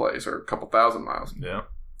of this place or a couple 1,000 miles. Yeah,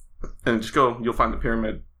 and just go. You'll find the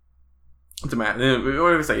pyramid. It's what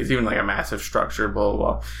do we say? It's even like a massive structure. Blah blah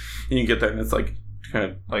blah. And you get there, and it's like kind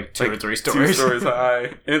of like 2 or 3 stories, 2 stories high,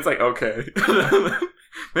 and it's like okay.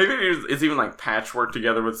 Maybe it's even like patchwork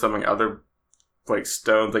together with some other like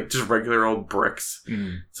stones, like just regular old bricks,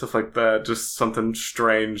 stuff like that. Just something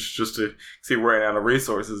strange, just to see we're running out of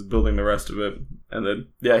resources building the rest of it. And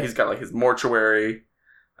then he's got like his mortuary,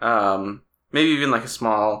 maybe even like a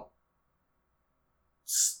small.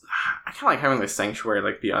 I kind of like having the sanctuary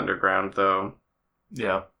like be underground though.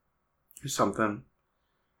 Yeah, or something.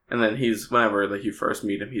 And then whenever like you first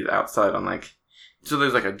meet him, he's outside on like. So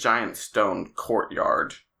there's like a giant stone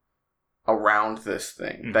courtyard around this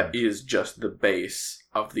thing that is just the base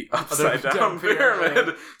of the upside down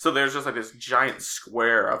pyramid. So there's just like this giant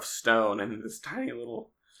square of stone and this tiny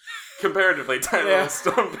little, comparatively tiny little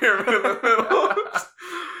stone pyramid in the middle.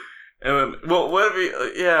 And then, well, what if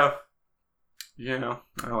he,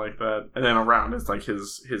 I like that. And then around is like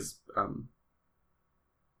his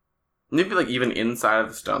maybe like even inside of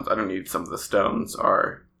the stones, I don't need some of the stones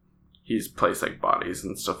are... He's placed like bodies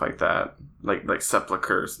and stuff like that, like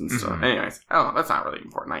sepulchers and stuff. Mm-hmm. Anyways, I don't know. That's not really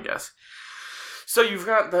important, I guess. So you've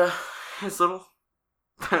got his little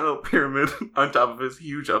pyramid on top of his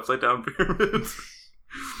huge upside down pyramid.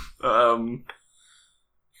 What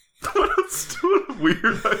a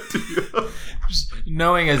weird idea. Just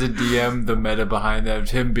knowing as a DM the meta behind that,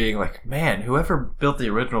 him being like, man, whoever built the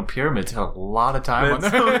original pyramids had a lot of time on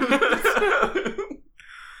there.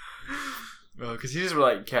 Because he just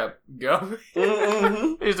like kept going.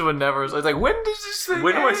 Mm-hmm. He just would never. It's like, when does this thing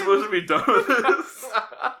When end? am I supposed to be done with this?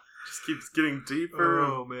 Just keeps getting deeper.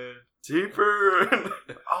 Oh man, deeper.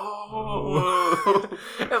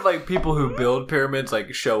 And like people who build pyramids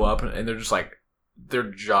like show up and they're just like their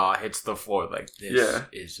jaw hits the floor like this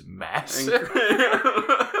is massive.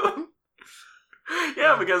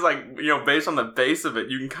 Yeah, because like based on the base of it,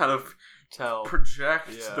 you can kind of tell project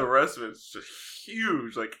the rest of it. It's just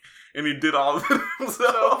huge, like. And he did all of it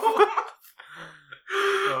himself.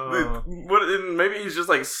 Maybe he's just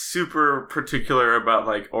like super particular about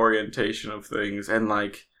like orientation of things and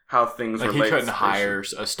like how things relate. He couldn't hire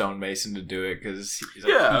a stonemason to do it because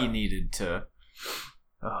he needed to.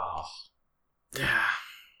 Oh, yeah,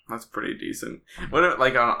 that's pretty decent. What if,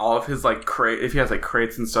 like on all of his like if he has like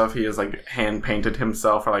crates and stuff, he has like hand painted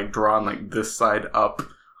himself or like drawn like this side up.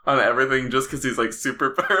 On everything, just because he's like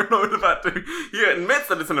super paranoid about it. He admits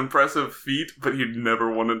that it's an impressive feat, but he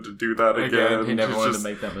never wanted to do that again. He never wanted to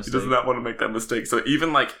make that mistake. He does not want to make that mistake. So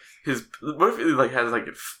even like what if he like has like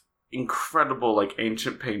incredible like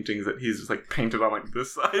ancient paintings that he's just like painted on like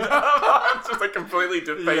this side? It's just like completely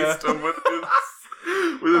defaced him with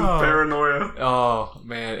his paranoia. Oh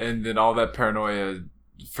man! And then all that paranoia.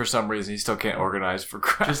 For some reason, he still can't organize for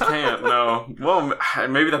crap. Just can't, no. Well,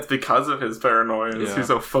 maybe that's because of his paranoia. He's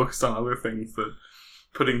so focused on other things that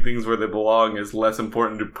putting things where they belong is less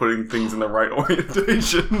important to putting things in the right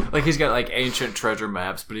orientation. Like he's got like ancient treasure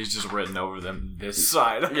maps, but he's just written over them this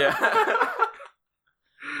side. Yeah.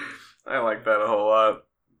 I like that a whole lot.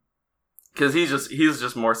 Because he's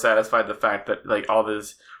just more satisfied the fact that like all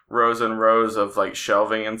this rows and rows of like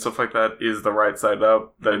shelving and stuff like that is the right side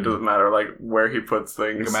up. That it doesn't matter like where he puts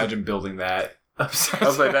things. Imagine building that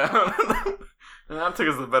upside down. And that took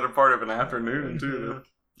us the better part of an afternoon too.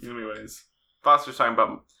 Anyways, Foster's talking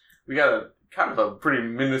about we got a kind of a pretty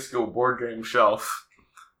minuscule board game shelf,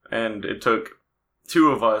 and it took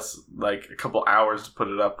 2 of us like a couple hours to put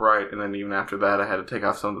it up right, and then even after that, I had to take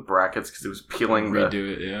off some of the brackets because it was peeling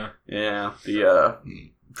the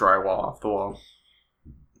drywall off the wall.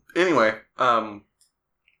 Anyway,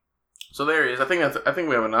 So there he is. I think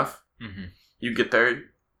we have enough. Mm-hmm. You get there.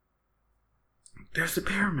 There's the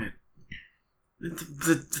pyramid.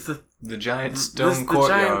 The giant stone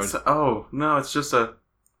courtyard. Oh no, it's just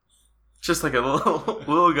like a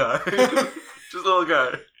little guy. Just a little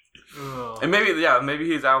guy. Oh. And maybe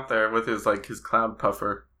he's out there with his cloud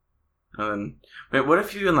puffer. And then, what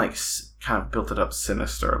if you even kind of built it up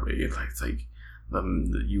sinisterly? It's like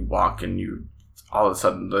you walk and all of a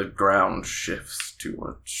sudden the ground shifts to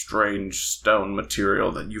a strange stone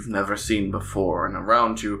material that you've never seen before, and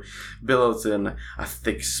around you billows in a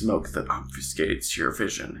thick smoke that obfuscates your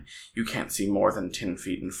vision. You can't see more than 10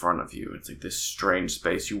 feet in front of you. It's like this strange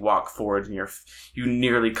space. You walk forward and you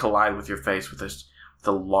nearly collide with your face with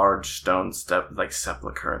the large stone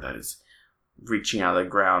sepulcher that is reaching out of the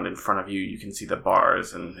ground in front of you. You can see the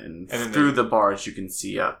bars, and through the bars you can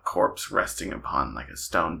see a corpse resting upon a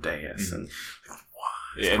stone dais. Mm-hmm.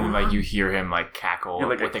 And you hear him cackle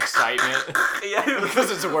with excitement. Yeah,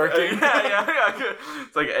 because it's working. Yeah.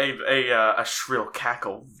 It's like a shrill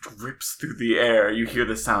cackle rips through the air. You hear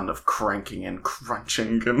the sound of cranking and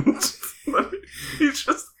crunching, and he's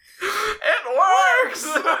just, it works.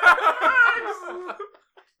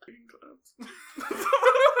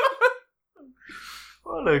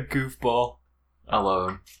 What a goofball. I love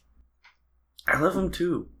him. I love him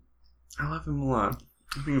too. I love him a lot.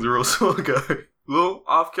 I think he's a real swell guy. A little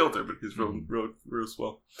off kilter, but he's real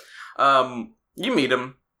swell. You meet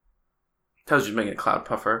him. Tells you to make a cloud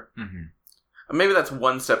puffer. Mm-hmm. Maybe that's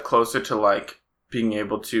one step closer to being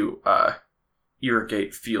able to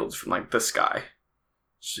irrigate fields from the sky.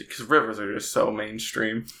 Because rivers are just so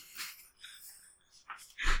mainstream.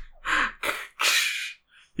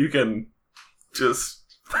 You can just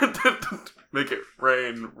make it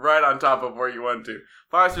rain right on top of where you want to.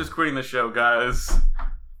 Foster's quitting the show, guys.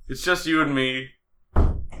 It's just you and me.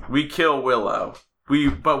 We kill Willow.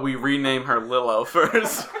 But we rename her Lilo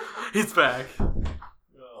first. He's back.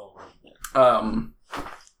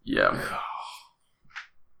 Yeah.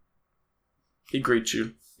 He greets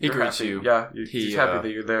you. You. Yeah, he's happy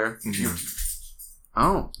that you're there. Mm-hmm.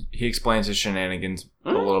 Oh. He explains his shenanigans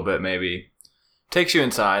a little bit, maybe. Takes you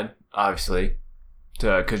inside, obviously.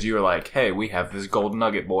 Because you were like, hey, we have this gold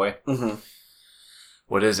nugget, boy. Mm-hmm.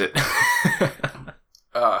 What is it?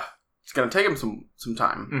 It's going to take him some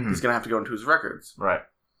time. Mm-hmm. He's going to have to go into his records. Right.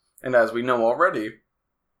 And as we know already,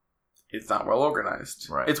 it's not well organized.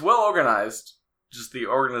 Right. It's well organized, just the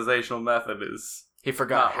organizational method is... He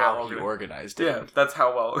forgot how he organized it. Yeah, that's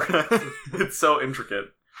how well organized. It's so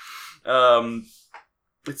intricate.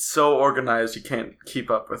 It's so organized you can't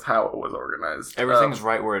keep up with how it was organized. Everything's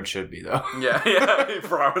right where it should be, though. Yeah, he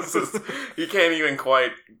promises. He can't even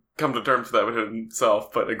quite come to terms with that with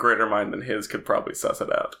himself, but a greater mind than his could probably suss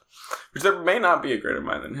it out. Which there may not be a greater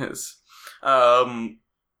mind than his.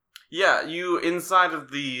 Yeah, you inside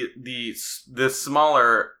of the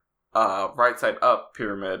smaller right side up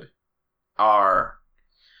pyramid are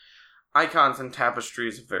icons and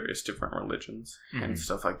tapestries of various different religions and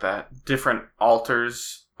stuff like that. Different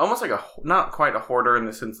altars, almost like not quite a hoarder in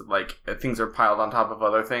the sense that things are piled on top of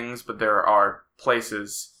other things, but there are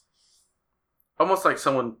places, almost like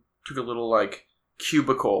someone took a little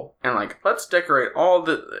cubicle and let's decorate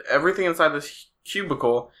everything inside this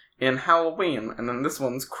cubicle in Halloween, and then this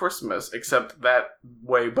one's Christmas, except that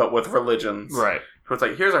way but with religions. Right. So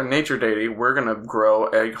it's here's our nature deity, we're gonna grow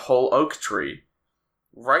a whole oak tree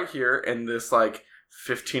right here in this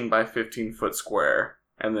 15 by 15 foot square,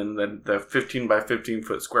 and then the 15 by 15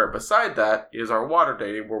 foot square beside that is our water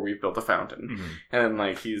deity where we built a fountain, and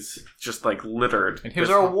then he's just littered. And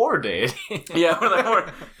here's our war deity.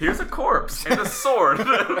 Yeah, here's a corpse and a sword.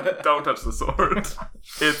 Don't touch the sword.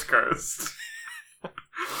 It's cursed.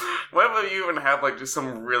 What if you even have just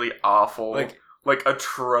some really awful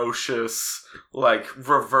atrocious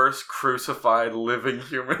reverse crucified living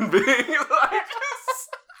human being?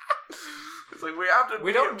 It's we have to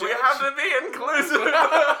be inclusive.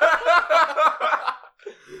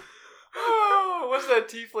 Oh, what's that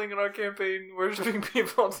tiefling in our campaign worshiping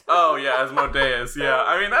people? Oh yeah, Asmodeus. Yeah,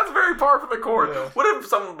 I mean that's very par for the course. Yeah. What if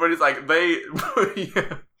somebody's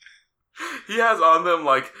he has on them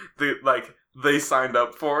they signed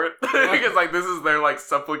up for it because this is their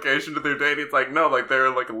supplication to their deity. It's no, they're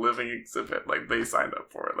a living exhibit. They signed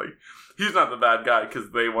up for it. He's not the bad guy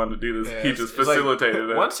because they wanted to do this. Yeah, he just facilitated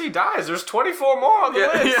it. Once he dies, there's 24 more on the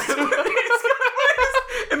list. Yeah.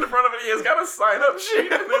 In front of it, he has got a sign up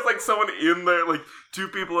sheet, and there's someone in there, two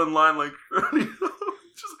people in line,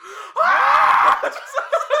 just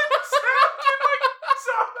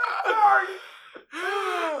so hard.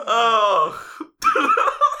 Oh.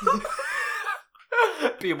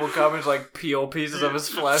 People come and like peel pieces of his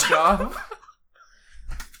flesh off.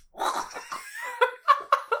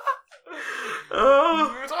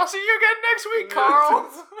 I'll see you again next week, Carl.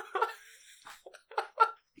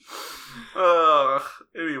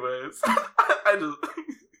 Anyways,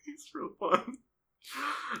 it's real fun.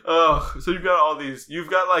 Oh, so you've got all these. You've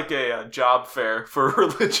got like a job fair for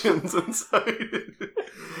religions inside.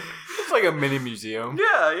 It's like a mini museum.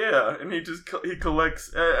 Yeah, and he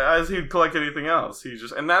collects as he'd collect anything else.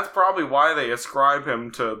 And that's probably why they ascribe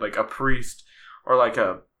him to like a priest or like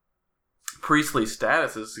a priestly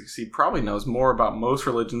status. Is because he probably knows more about most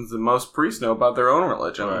religions than most priests know about their own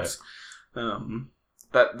religions. Right.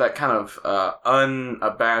 That kind of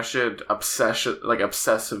unabashed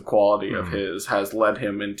obsessive quality of his has led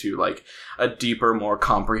him into like a deeper, more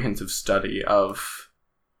comprehensive study of,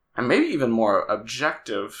 and maybe even more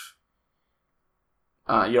objective.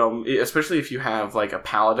 Especially if you have like a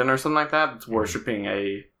paladin or something like that that's worshiping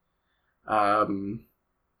a,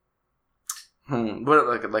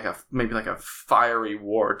 maybe like a fiery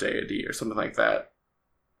war deity or something like that.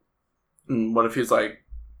 And what if he's like,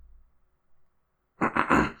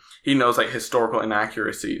 he knows like historical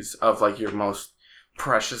inaccuracies of like your most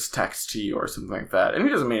precious text to you or something like that, and he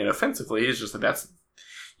doesn't mean it offensively. He's just like,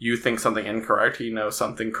 you think something incorrect, he knows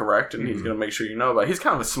something correct, and he's gonna make sure you know about it. He's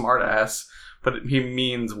kind of a smart ass, but he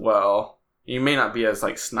means well. You may not be as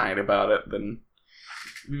like snide about it, than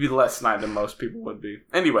maybe less snide than most people would be.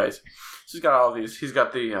 Anyways, so he's got all these. He's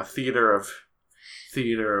got the theater of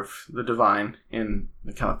the divine in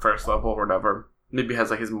the kind of first level or whatever. Maybe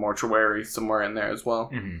has like his mortuary somewhere in there as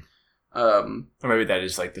well. Mm-hmm. Or maybe that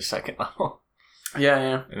is like the second level.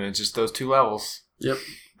 Yeah. And it's just those 2 levels. Yep.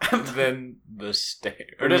 And then the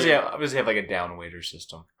stairs. Or does he have like a down waiter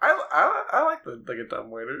system? I like a dumb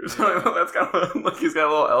waiter. So that's kind of like he's got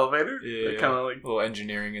a little elevator. Yeah. Kind of like a little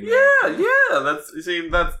engineering in there. Yeah. That's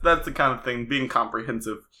the kind of thing. Being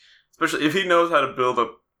comprehensive, especially if he knows how to build a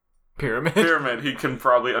pyramid, he can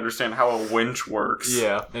probably understand how a winch works.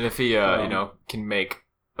 Yeah, and if he can make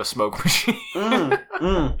a smoke machine.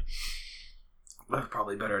 That's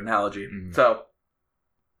probably a better analogy. So,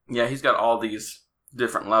 yeah, he's got all these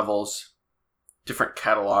different levels, different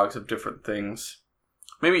catalogs of different things.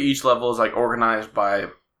 Maybe each level is like organized by.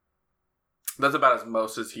 That's about as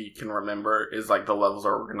most as he can remember. Is like the levels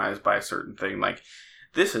are organized by a certain thing. Like,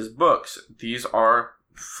 this is books.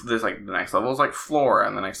 There's like the next level is like flora,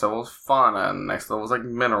 and the next level is fauna, and the next level is like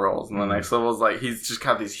minerals, and the next level is like he's just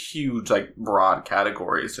got these huge like broad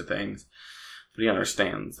categories to things. But he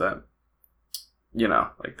understands that,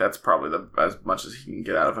 like that's probably as much as he can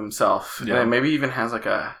get out of himself. Yeah. And maybe even has like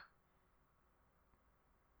a.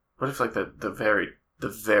 What if like the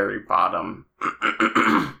very bottom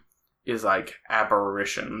is like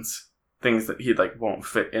aberrations, things that he like won't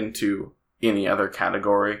fit into any other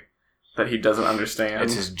category. That he doesn't understand.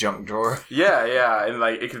 It's his junk drawer. Yeah, and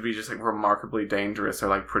like it could be just like remarkably dangerous or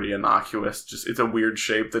like pretty innocuous. Just it's a weird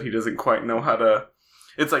shape that he doesn't quite know how to.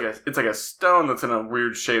 It's like a stone that's in a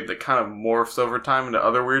weird shape that kind of morphs over time into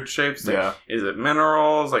other weird shapes. Like, yeah. Is it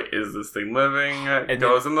minerals? Like, is this thing living? It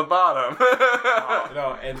goes in the bottom.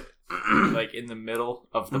 And like in the middle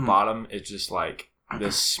of the bottom, it's just like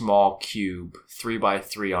this small cube,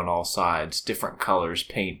 3x3 on all sides, different colors,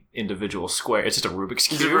 paint individual square. It's just a Rubik's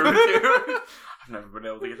Cube. I've never been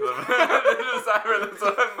able to get to decipher this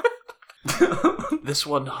one. This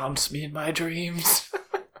one haunts me in my dreams.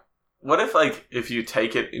 What if you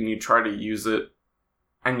take it and you try to use it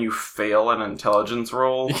and you fail an intelligence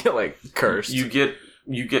roll? You get like cursed. You get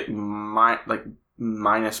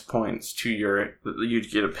minus points to you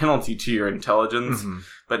get a penalty to your intelligence,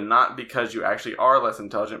 but not because you actually are less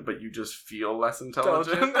intelligent, but you just feel less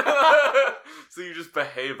intelligent. So you just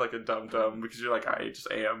behave like a dum-dum because you're like, I just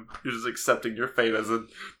am. You're just accepting your fate as a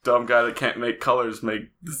dumb guy that can't make colors make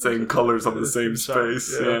the same colors on the same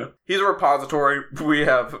space. Yeah. He's a repository. We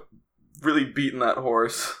have really beaten that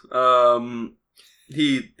horse.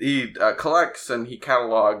 He collects and he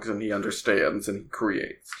catalogs and he understands and he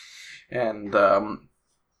creates. And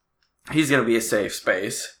he's going to be a safe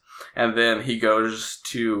space. And then he goes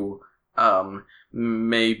to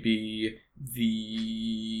maybe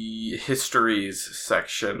the histories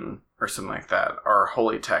section or something like that. Or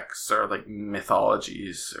holy texts or like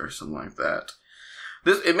mythologies or something like that.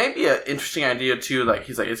 It may be an interesting idea too. Like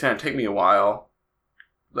he's like, it's going to take me a while.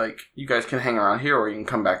 Like, you guys can hang around here or you can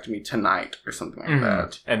come back to me tonight or something like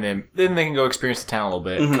that. And then they can go experience the town a little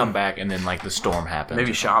bit, come back, and then, like, the storm happens.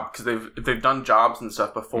 Maybe shop, because they've done jobs and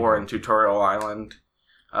stuff before in Tutorial Island.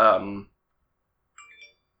 Or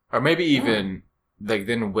maybe even, like,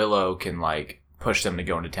 then Willow can, like, push them to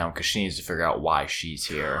go into town because she needs to figure out why she's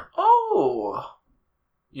here. Oh!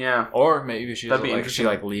 Yeah. Or maybe she That'd be she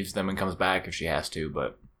like leaves them and comes back if she has to,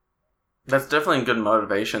 but that's definitely a good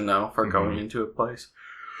motivation though for going into a place.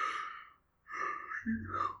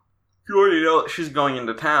 You already know that she's going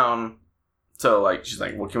into town, so like she's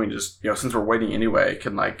like, well, can we just, since we're waiting anyway,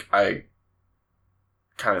 can like I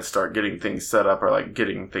kind of start getting things set up, or like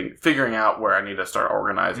figuring out where I need to start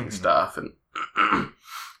organizing stuff and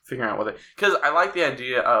figuring out what it, because I like the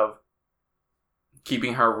idea of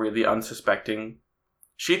keeping her really unsuspecting.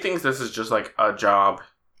 She thinks this is just like a job.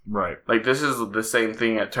 Right. Like this is the same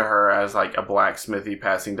thing to her as like a blacksmithy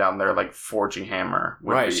passing down their like forging hammer.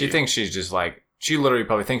 Right. She thinks she's just like, she literally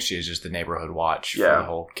probably thinks she's just the neighborhood watch for the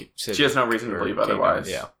whole city. She has no reason to believe otherwise.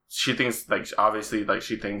 Yeah. She thinks like, obviously like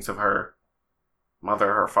she thinks of her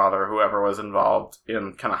mother, her father, whoever was involved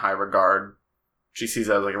in kind of high regard. She sees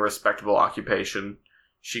it as like a respectable occupation.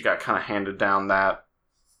 She got kind of handed down that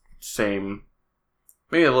same,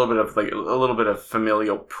 maybe a little bit of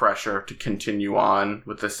familial pressure to continue on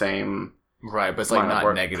with the same. Right, but it's like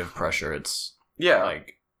not negative pressure. It's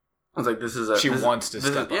like, it's like this is she wants to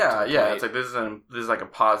step up. Yeah. It's like this is like a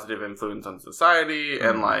positive influence on society,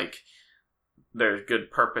 and like there's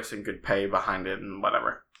good purpose and good pay behind it and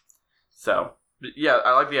whatever. So yeah,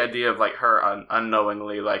 I like the idea of like her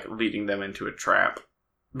unknowingly like leading them into a trap,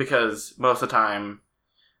 because most of the time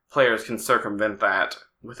players can circumvent that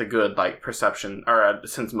with a good like perception or a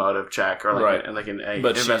sense motive check, or like an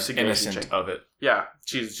but investigation she's innocent check of it. Yeah,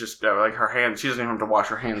 she's just like her hands. She doesn't even have to wash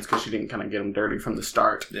her hands because she didn't kind of get them dirty from the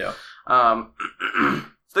start. Yeah. So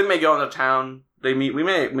they may go into town. They meet. We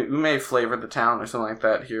may flavor the town or something like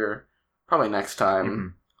that here, probably next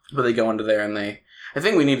time. But they go into there and I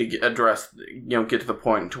think we need to get to the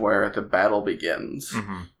point to where the battle begins.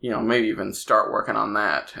 Maybe even start working on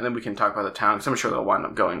that, and then we can talk about the town, because I'm sure they'll wind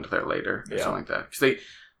up going to there later or something like that. Because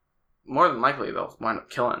more than likely, they'll wind up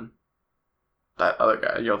killing that other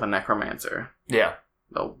guy, the Necromancer. Yeah.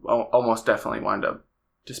 They'll almost definitely wind up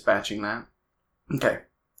dispatching that. Okay,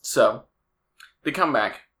 so they come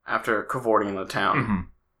back after cavorting in the town.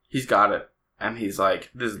 He's got it, and he's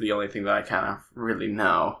like, this is the only thing that I kind of really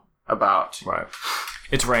know about. Right.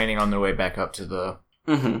 It's raining on their way back up to the...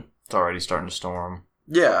 It's already starting to storm.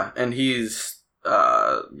 Yeah, and he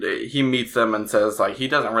meets them and says, like, he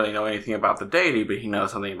doesn't really know anything about the deity, but he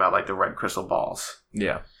knows something about, like, the red crystal balls.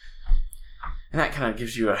 Yeah. And that kind of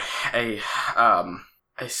gives you a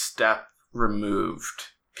step removed.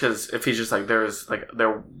 Because if he's just like, there was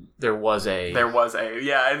a...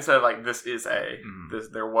 Yeah, instead of, like, this is a...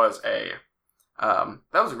 there was a... that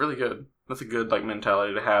was really good. That's a good like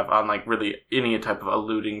mentality to have on like really any type of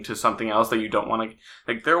alluding to something else that you don't want to,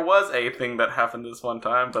 like, there was a thing that happened this one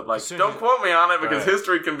time, but like don't quote me on it, because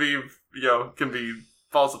history can be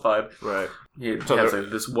falsified. Right.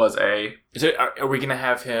 This was a. Are we gonna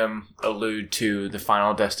have him allude to the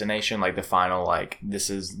final destination, like the final, like, this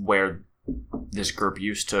is where this group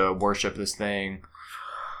used to worship this thing?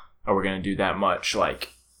 Are we gonna do that much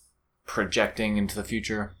like projecting into the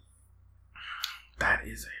future? That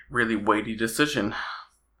is a really weighty decision.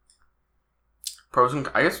 Pros and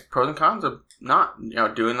cons of not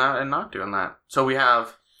doing that and not doing that. So we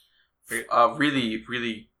have a really,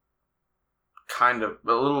 really kind of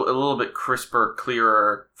a little bit crisper,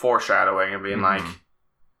 clearer foreshadowing of being like,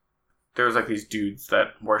 there's like these dudes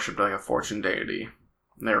that worshipped like a fortune deity.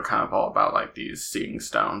 And they were kind of all about like these seeing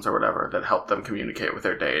stones or whatever that helped them communicate with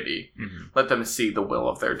their deity. Let them see the will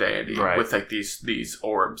of their deity with like these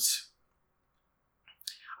orbs.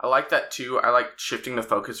 I like that too. I like shifting the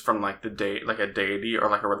focus from like a deity or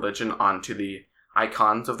like a religion onto the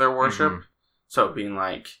icons of their worship. So being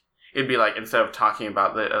like, it'd be like, instead of talking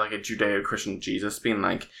about like a Judeo-Christian Jesus, being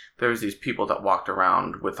like, there's these people that walked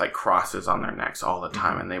around with like crosses on their necks all the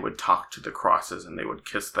time, and they would talk to the crosses and they would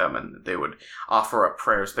kiss them, and they would offer up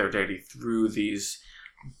prayers to their deity through these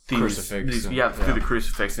crucifix. Through the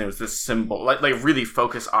crucifix, and it was this symbol, like really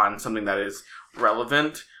focus on something that is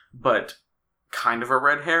relevant, but kind of a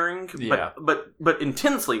red herring, but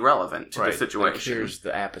intensely relevant to the situation. Like, here's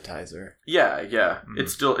the appetizer. Yeah.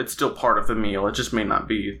 It's still part of the meal. It just may not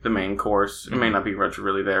be the main course. It may not be what you're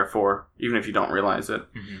really there for, even if you don't realize it.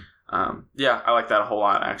 I like that a whole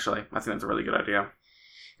lot, actually. I think that's a really good idea.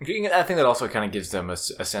 I think that also kind of gives them a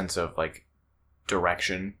sense of like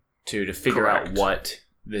direction to figure out what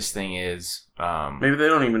this thing is. Maybe they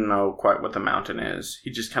don't even know quite what the mountain is. He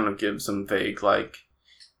just kind of gives some vague like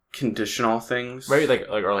conditional things, maybe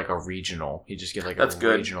like a regional. He just gives like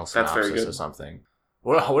regional synopsis or something.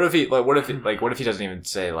 What if he doesn't even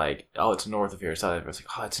say like, oh, it's north of here, south of here. It's like,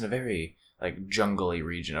 oh, it's in a very like jungly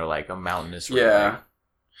region or like a mountainous region.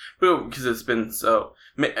 Because it's been so...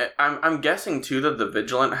 I'm guessing, too, that the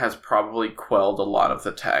Vigilant has probably quelled a lot of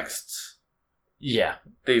the texts. Yeah.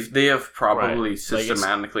 They have probably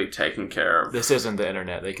systematically taken care of... This isn't the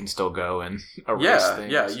internet. They can still go and erase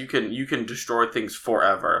things. Yeah, you can destroy things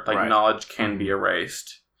forever. Like, knowledge can be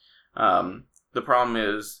erased. The problem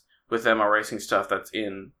is, with them erasing stuff that's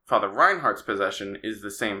in Father Reinhardt's possession, is the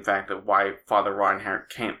same fact of why Father Reinhardt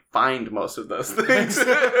can't find most of those things.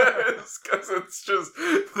 Because it's just,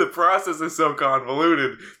 the process is so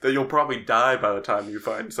convoluted that you'll probably die by the time you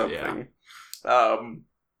find something. Yeah.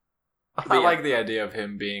 I like the idea of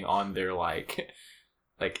him being on their, like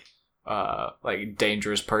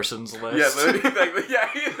dangerous persons list. He's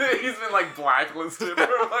been, like, blacklisted.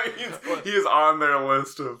 Or, like, he is on their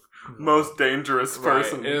list of most dangerous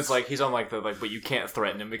persons. And it's like he's on but you can't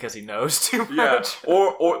threaten him because he knows too much. Yeah.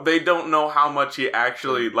 Or they don't know how much he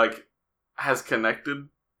actually has connected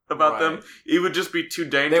about them. It would just be too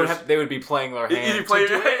dangerous. They would be playing their hand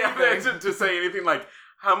to say anything like,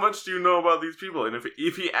 how much do you know about these people? And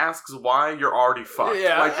if he asks why, you're already fucked.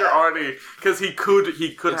 Yeah. Like, you're already... Because he could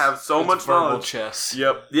have so much knowledge. Chess.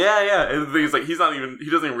 Yep. Yeah. And the thing is, he doesn't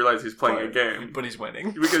even realize he's playing a game. But he's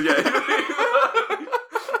winning. Because,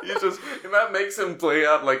 he's just... And that makes him play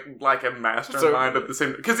out like a mastermind at the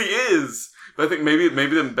same... Because he is! But I think maybe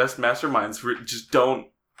the best masterminds just don't...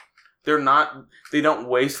 They don't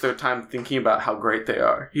waste their time thinking about how great they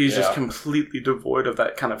are. He's just completely devoid of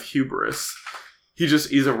that kind of hubris. He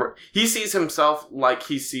sees himself like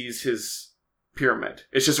he sees his pyramid.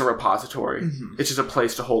 It's just a repository. Mm-hmm. It's just a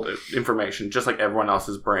place to hold information, just like everyone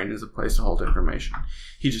else's brain is a place to hold information.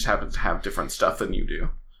 He just happens to have different stuff than you do.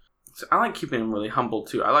 So I like keeping him really humble,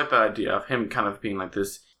 too. I like that idea of him kind of being like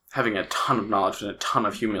this, having a ton of knowledge and a ton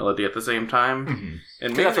of humility at the same time. Mm-hmm.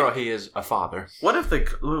 And maybe after all, he is a father. What if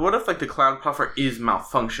the Cloud Puffer is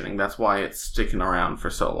malfunctioning? That's why it's sticking around for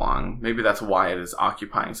so long. Maybe that's why it is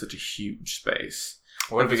occupying such a huge space.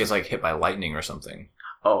 What if he gets hit by lightning or something?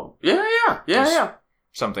 Oh, yeah.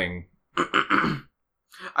 Something.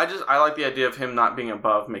 I like the idea of him not being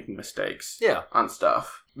above making mistakes. Yeah. On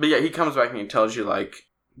stuff. But yeah, he comes back and he tells you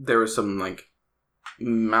there was some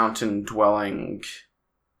mountain dwelling.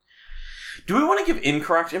 Do we want to give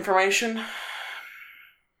incorrect information?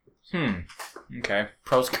 Okay.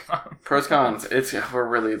 Pros, cons. We're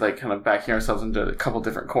really kind of backing ourselves into a couple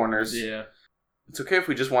different corners. Yeah. It's okay if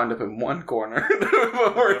we just wind up in one corner.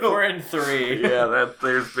 We're in three. Yeah,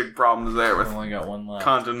 there's big problems there with only got one left.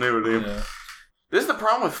 Continuity. Yeah. This is the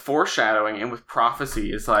problem with foreshadowing and with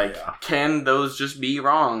prophecy. Is can those just be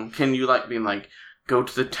wrong? Can you being go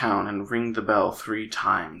to the town and ring the bell 3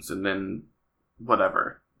 times and then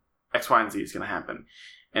whatever. X, Y, and Z is going to happen.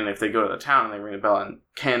 And if they go to the town and they ring the bell, and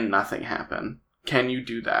can nothing happen? Can you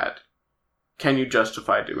do that? Can you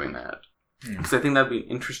justify doing that? Because I think that'd be an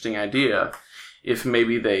interesting idea if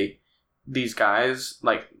maybe these guys,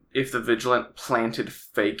 if the Vigilant planted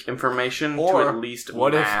fake information to at least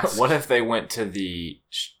mask. What if they went to the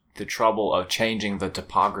trouble of changing the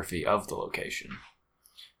topography of the location?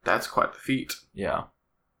 That's quite the feat. Yeah.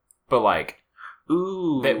 But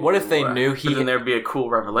ooh. What if they knew he... But then there'd be a cool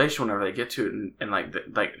revelation whenever they get to it, and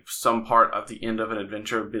some part of the end of an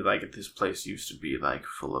adventure would be this place used to be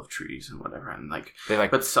full of trees and whatever, and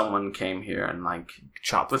but someone came here and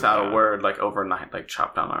chopped without a word overnight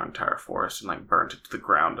chopped down our entire forest and burnt it to the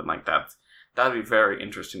ground, and that'd be very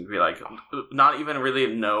interesting to be not even really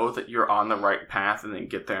know that you're on the right path and then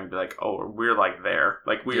get there and be oh, we're there.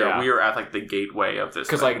 We are at the gateway of this.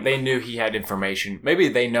 Because they knew he had information. Maybe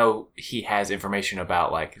they know he has information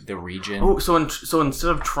about the region. Oh, so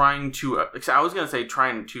instead of trying to, I was gonna say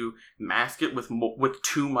trying to mask it with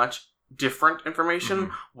too much different information.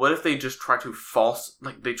 Mm-hmm. What if they just try to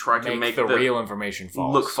make the real information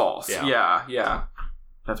false, look false? Yeah.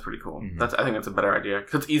 That's pretty cool. Mm-hmm. I think that's a better idea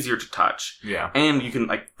because it's easier to touch. Yeah, and you can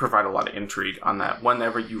provide a lot of intrigue on that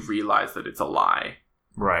whenever you realize that it's a lie.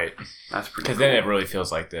 Right. That's pretty. Because then it really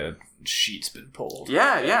feels like the sheet's been pulled.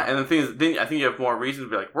 Yeah. And the thing is, then I think you have more reason to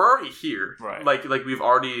be we're already here. Right.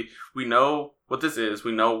 We know what this is.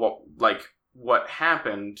 We know what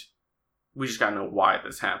happened. We just gotta know why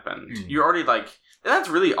this happened. Mm. You're already and that's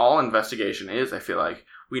really all investigation is. I feel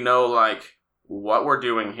we know what we're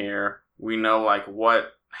doing here. We know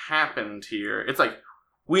what happened here. It's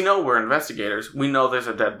we know we're investigators. We know there's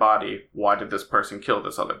a dead body. Why did this person kill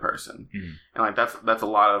this other person? Mm-hmm. And that's a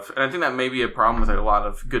lot of, and I think that may be a problem with a lot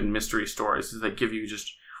of good mystery stories is they give you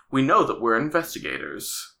we know that we're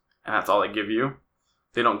investigators, and that's all they give you.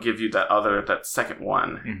 They don't give you that second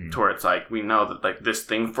one to where it's we know that this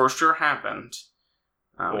thing for sure happened,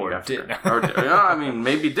 Or didn't. I mean,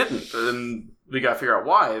 maybe didn't. And we got to figure out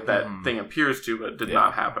why that thing appears to, but did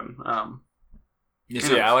not happen.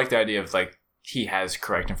 I like the idea of, like, he has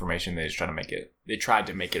correct information. They tried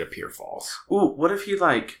to make it appear false. Ooh, what if he,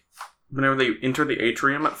 like, whenever they enter the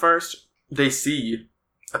atrium at first, they see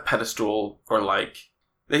a pedestal or, like,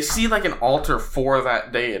 they see, like, an altar for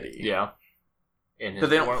that deity. Yeah. But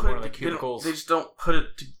they don't put it, the cubicles. They just don't put it,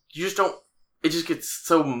 it just gets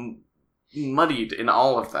so muddied in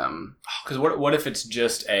all of them. Because what if it's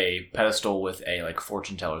just a pedestal with a, like,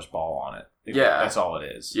 fortune teller's ball on it? Yeah. That's all it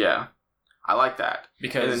is. Yeah. I like that.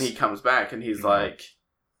 Because... And then he comes back and he's like,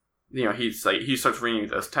 he's like, he starts reading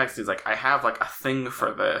those texts. He's like, I have, like, a thing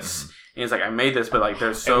for this. And he's like, I made this, but, like,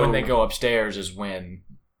 there's so... And when they go upstairs is when...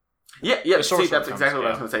 Yeah, see, that's exactly what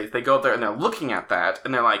I was going to say. They go up there and they're looking at that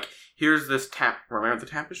and they're like, here's this remember the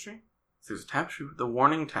tapestry? There's a tapestry, the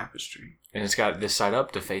warning tapestry. And it's got this side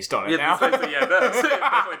up to face on it now. It does. It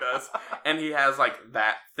definitely does. And he has, like,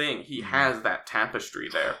 that thing. He has that tapestry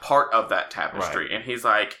there, part of that tapestry. Right. And he's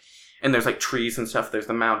like, and there's, like, trees and stuff. There's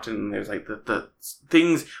the mountain. And there's, like, the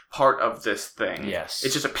things part of this thing. Yes.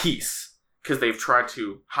 It's just a piece because they've tried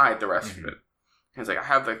to hide the rest of it. And he's like, I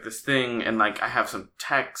have, like, this thing and, like, I have some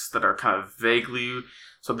texts that are kind of vaguely,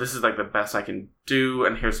 so this is, like, the best I can do.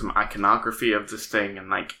 And here's some iconography of this thing. And,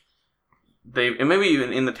 like, and maybe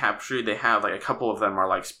even in the tapestry, they have, like, a couple of them are,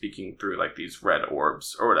 like, speaking through, like, these red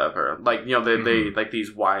orbs or whatever. Like, they like,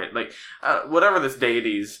 these white, like, whatever this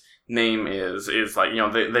deity's name is, like,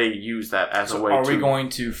 they use that as a way to... Are we going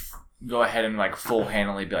to go ahead and, like,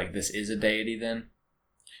 full-handedly be like, this is a deity, then?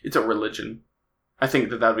 It's a religion. I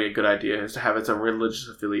think that would be a good idea, is to have it's a religious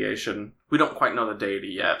affiliation. We don't quite know the deity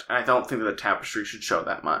yet, and I don't think that the tapestry should show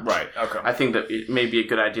that much. Right, okay. I think that it may be a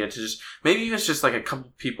good idea to just... Maybe it's just, like, a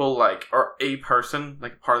couple people, like... Or a person,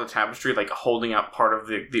 like, part of the tapestry, like, holding up part of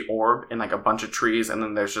the orb in, like, a bunch of trees, and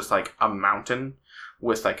then there's just, like, a mountain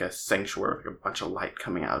with, like, a sanctuary, like, a bunch of light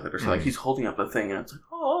coming out of it. Or so, like, he's holding up the thing, and it's like,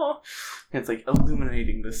 oh... And it's, like,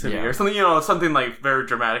 illuminating the city. Or something, something, like, very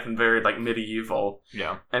dramatic and very, like, medieval.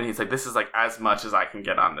 Yeah. And he's like, this is, like, as much as I can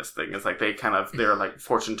get on this thing. It's, like, they're, like,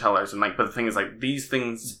 fortune tellers. And, like, but the thing is, like, these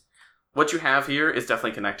things... What you have here is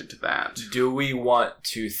definitely connected to that. Do we want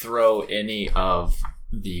to throw any of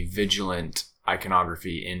the Vigilant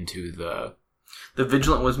iconography into the... The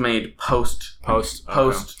Vigilant was made post. Okay.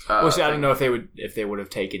 I don't know if they would have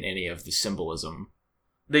taken any of the symbolism.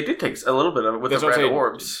 They did take a little bit of it with the red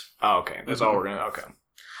orbs. Oh, okay. That's all we're gonna. Okay.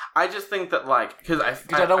 I just think that, like, because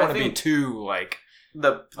I don't want to be too, like,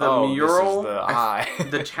 the mural, this is the eye.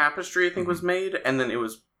 The tapestry, I think, was made, and then it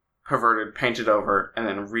was perverted, painted over, and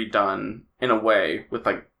then redone in a way with,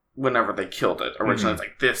 like, whenever they killed it. Originally, it's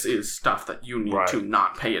like, this is stuff that you need to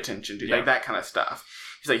not pay attention to, like that kind of stuff.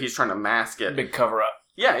 He's trying to mask it. Big cover up.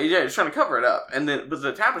 Yeah, he's trying to cover it up, and then but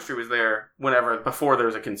the tapestry was there before there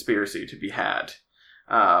was a conspiracy to be had.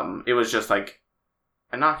 It was just, like,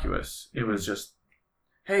 innocuous. It was just,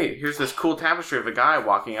 hey, here's this cool tapestry of a guy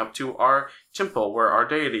walking up to our temple where our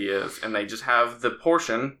deity is, and they just have the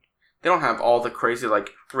portion. They don't have all the crazy, like,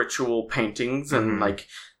 ritual paintings and, like,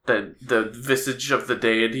 the visage of the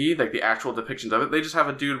deity, like, the actual depictions of it. They just have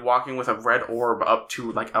a dude walking with a red orb up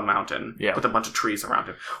to, like, a mountain with a bunch of trees around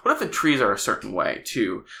him. What if the trees are a certain way,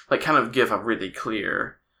 too? Like, kind of give a really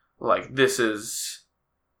clear, like, this is...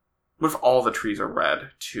 What if all the trees are red,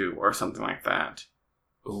 too, or something like that?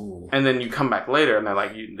 Ooh. And then you come back later, and they're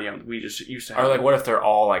like, we just used to have... Or, like, what if they're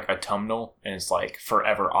all, like, autumnal, and it's, like,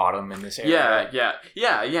 forever autumn in this area?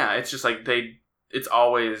 Yeah. It's just, like, it's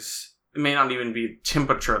always... It may not even be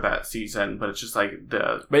temperature that season, but it's just, like,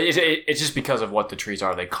 the... But it's just because of what the trees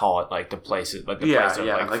are, they call it, like, the places... Like, the place of,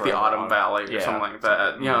 like the Autumn Valley or something like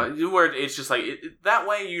that. You know, where it's just, like... that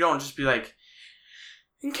way you don't just be, like...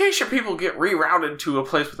 In case your people get rerouted to a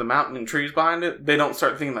place with a mountain and trees behind it, they don't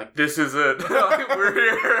start thinking, like, this is it. Like, we're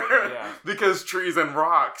here. Because trees and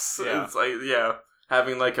rocks. Yeah. It's like,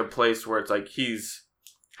 having, like, a place where it's, like,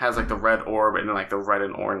 has, like, the red orb and then, like, the red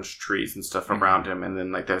and orange trees and stuff around him. And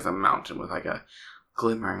then, like, there's a mountain with, like, a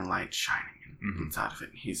glimmering light shining inside of it.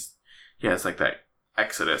 And it's like that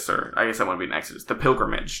Exodus, or I guess that wouldn't be an Exodus, the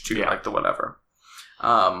pilgrimage to, like, the whatever.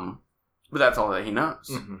 But that's all that he knows,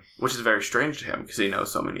 which is very strange to him because he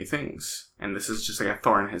knows so many things, and this is just like a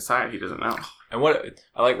thorn in his side he doesn't know. And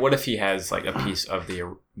what if he has, like, a piece of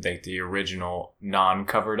the original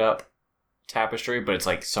non-covered up tapestry, but it's,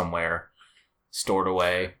 like, somewhere stored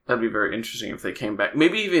away? That'd be very interesting if they came back.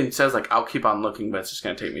 Maybe even says, like, I'll keep on looking, but it's just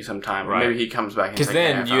going to take me some time. Right. Maybe he comes back. Because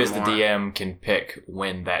then you as the DM can pick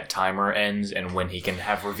when that timer ends and when he can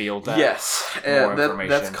have revealed that. Yes.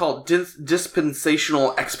 That's called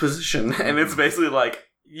dispensational exposition. And it's basically like,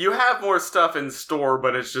 you have more stuff in store,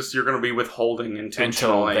 but it's just you're going to be withholding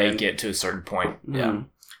intentionally. Until they get to a certain point. Yeah.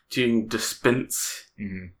 To dispense.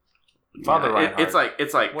 Mm-hmm. Father Reinhardt.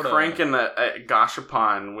 It's like cranking a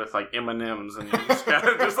gashapon with like M&Ms, and you just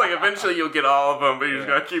gotta, just like eventually you'll get all of them, but you just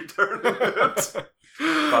gotta keep turning it.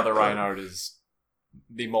 Father Reinhardt is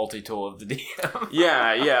the multi-tool of the DM.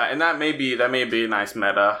 yeah, and that may be a nice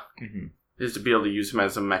meta, is to be able to use him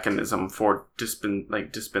as a mechanism for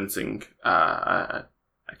dispensing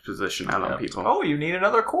exposition out on people. Oh, you need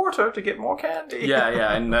another quarter to get more candy.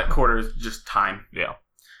 yeah, and that quarter is just time. Yeah.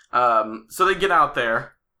 So they get out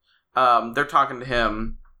there. They're talking to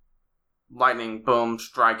him. Lightning, boom,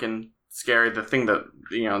 striking, scary. The thing that,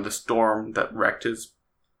 the storm that wrecked his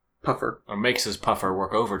puffer. Or makes his puffer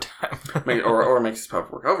work overtime. or makes his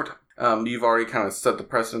puffer work overtime. You've already kind of set the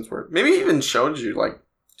precedence where maybe even showed you, like,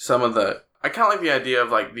 some of the... I kind of like the idea of,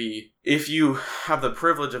 like, if you have the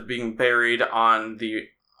privilege of being buried on the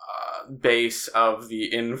base of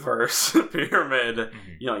the inverse pyramid,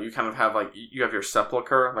 you kind of have, like, you have your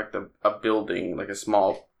sepulcher, like a building, like a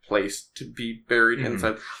small place to be buried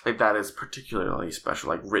inside. Like, that is particularly special.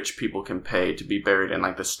 Like, rich people can pay to be buried in,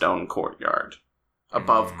 like, the stone courtyard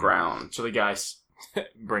above ground. So the guy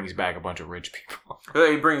brings back a bunch of rich people.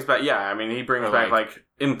 He brings back, back, like,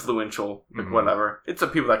 influential, like, whatever. It's the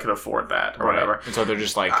people that could afford that, or whatever. And so they're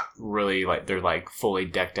just, like, really, like, they're, like, fully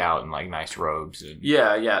decked out in, like, nice robes and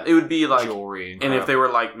yeah. It would be, like, jewelry. And if they were,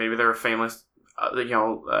 like, maybe they were famous,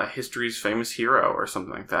 history's famous hero or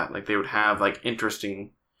something like that. Like, they would have, like,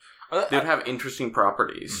 interesting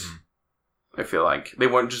properties. I feel like. They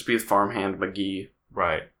wouldn't just be farmhand McGee.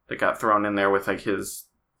 Right. That got thrown in there with, like, his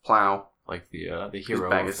plow. Like the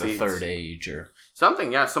hero of the Third Age or...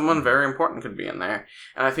 Something, yeah. Someone very important could be in there.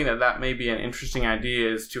 And I think that may be an interesting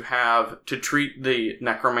idea, is to treat the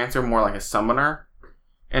Necromancer more like a summoner.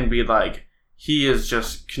 And be like, he is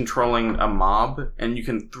just controlling a mob, and you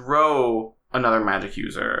can throw another magic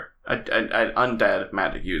user, an undead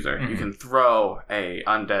magic user. You can throw a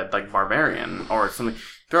undead, like, barbarian or something.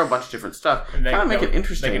 Throw a bunch of different stuff. Kind of make it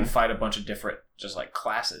interesting. They can fight a bunch of different, just, like,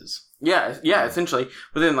 classes. Yeah, essentially.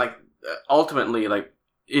 But then, like, ultimately, like,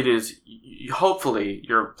 it is, hopefully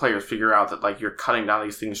your players figure out that, like, you're cutting down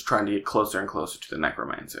these things trying to get closer and closer to the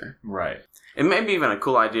Necromancer. Right. It may be even a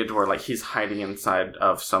cool idea to where, like, he's hiding inside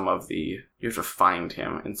of you have to find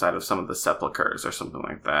him inside of some of the sepulchers or something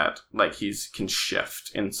like that. Like, can shift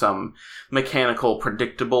in some mechanical,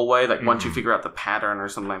 predictable way. Like, once you figure out the pattern or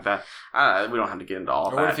something like that. We don't have to get into all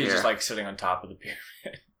of that. Or what if he's just, like, sitting on top of the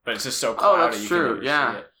pyramid? But it's just so cloudy you can never see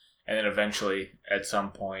it. And then eventually, at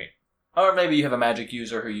some point... Or maybe you have a magic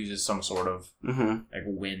user who uses some sort of like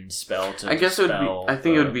wind spell to. I guess it would be. I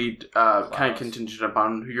think it would be kind of contingent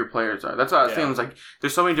upon who your players are. That's what I was saying. It's like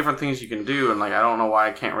there's so many different things you can do, and like I don't know why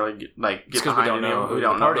I can't really get behind anyone who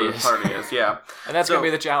don't know who the party is. Yeah, and that's gonna be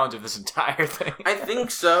the challenge of this entire thing. I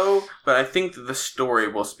think so, but I think that the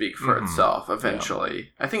story will speak for itself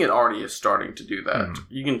eventually. Yeah. I think it already is starting to do that.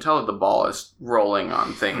 You can tell that the ball is rolling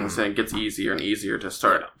on things, and it gets easier and easier to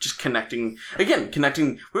start just connecting. Again,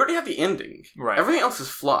 connecting. We already have the ending. Right. Everything else is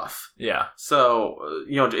fluff. Yeah. So,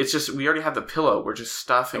 it's just, we already have the pillow. We're just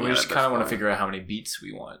stuffing and we just kind of want to figure out how many beats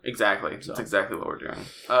we want. Exactly. So. That's exactly what we're doing.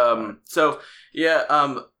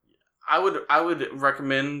 I would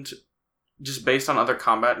recommend, just based on other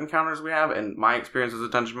combat encounters we have and my experience as a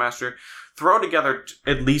dungeon master, throw together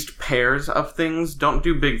at least pairs of things. Don't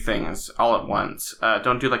do big things all at once.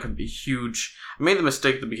 Don't do like a huge... I made the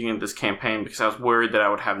mistake at the beginning of this campaign because I was worried that I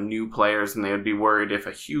would have new players and they would be worried if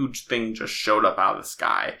a huge thing just showed up out of the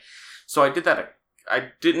sky. So I did that. I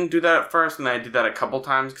didn't do that at first, and I did that a couple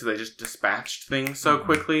times because I just dispatched things so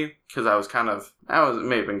quickly because I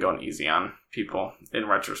may have been going easy on people in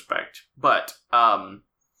retrospect. But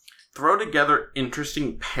throw together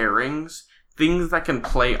interesting pairings, things that can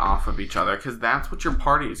play off of each other, because that's what your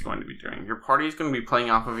party is going to be doing. Your party is going to be playing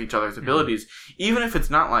off of each other's abilities, even if it's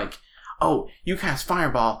not like, oh, you cast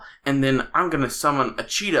Fireball, and then I'm going to summon a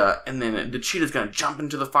cheetah, and then the cheetah's going to jump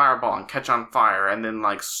into the Fireball and catch on fire, and then,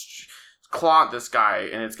 like, claw at this guy,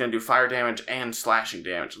 and it's going to do fire damage and slashing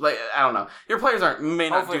damage. Like, I don't know. Your players may not do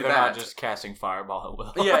that. Hopefully they're not just casting Fireball at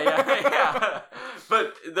will. Yeah.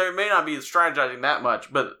 But they may not be strategizing that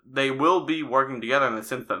much, but they will be working together in the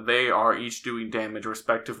sense that they are each doing damage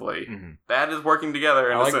respectively. That is working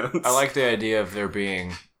together in a sense. I like the idea of there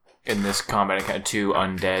being... in this combat, kind of two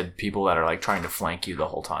undead people that are like trying to flank you the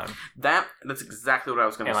whole time. That's exactly what I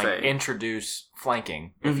was going to say. And like introduce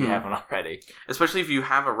flanking if you haven't already. Especially if you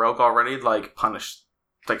have a rogue already, like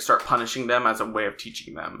start punishing them as a way of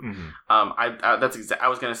teaching them. I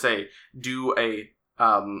was going to say, do a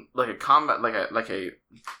like a combat,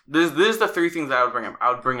 this is the three things I would bring up.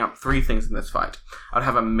 I would bring up three things in this fight. I'd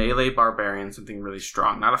have a melee barbarian, something really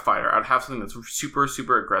strong, not a fighter. I'd have something that's super,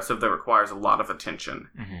 super aggressive that requires a lot of attention.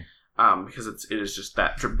 Because it is just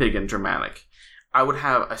that big and dramatic. I would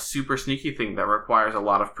have a super sneaky thing that requires a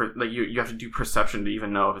lot of you have to do perception to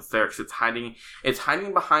even know if it's there, because it's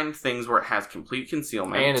hiding behind things where it has complete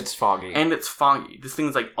concealment, and it's foggy. This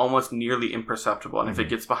thing's like almost nearly imperceptible, and if it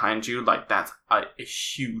gets behind you, like that's a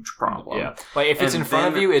huge problem. Yeah, like if it's in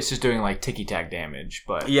front of you, it's just doing like ticky tack damage.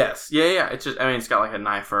 But yes, yeah, it's just it's got like a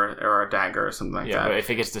knife or a dagger or something like that. Yeah, but if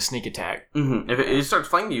it gets the sneak attack, if it starts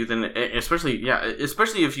flanking you, then especially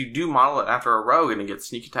if you do model it after a rogue and it gets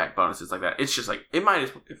sneak attack bonuses like that, it's just like. It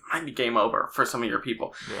might be game over for some of your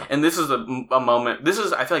people. Yeah. And this is a moment.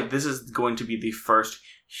 I feel like this is going to be the first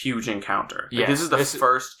huge encounter. Like, this is the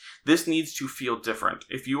first. This needs to feel different.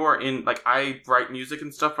 If you are in, like, I write music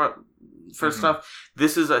and stuff for stuff.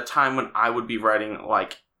 This is a time when I would be writing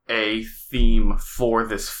like a theme for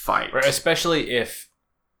this fight. Right, especially if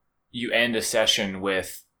you end a session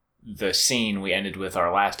with the scene we ended with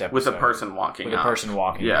our last episode. With a person walking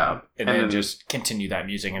out. And then just continue that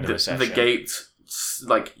music into the session. The gates,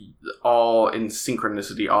 like, all in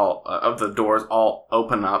synchronicity, all of the doors all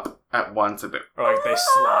open up at once. Or like they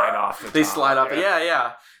slide off the top. They slide off.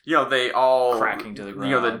 Yeah. You know, they all... cracking to the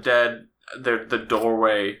ground. You know, the dead... The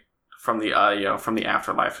doorway from the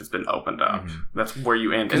afterlife has been opened up. That's where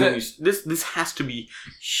you end. And then this has to be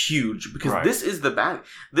huge, because this is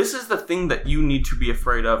this is the thing that you need to be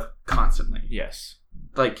afraid of constantly. Yes.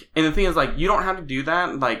 Like, and the thing is, like, you don't have to do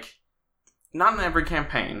that, like, not in every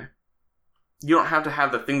campaign. You don't have to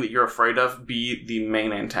have the thing that you're afraid of be the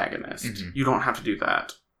main antagonist. You don't have to do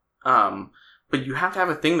that. But you have to have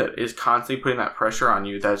a thing that is constantly putting that pressure on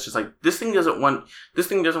you, that's just like, this thing doesn't want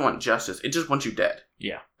justice. It just wants you dead.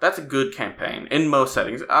 Yeah. That's a good campaign in most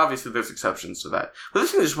settings. Obviously there's exceptions to that. But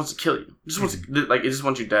this thing just wants to kill you. It just wants to, it just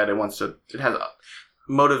wants you dead. It has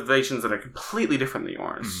motivations that are completely different than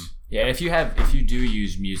yours. Yeah, and if you do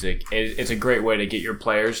use music, it's a great way to get your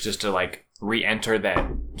players just to, like, re-enter that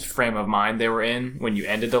frame of mind they were in when you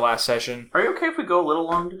ended the last session. Are you okay if we go a little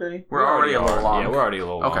long today? We're already a little long. Yeah, we're already a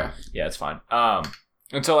little long. Okay. Yeah, it's fine.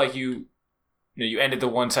 And so, like, you ended the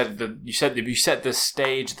one side of you set the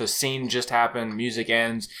stage, the scene just happened, music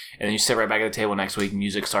ends, and then you sit right back at the table next week,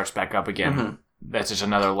 music starts back up again. That's just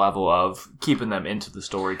another level of keeping them into the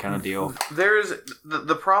story kind of deal. There's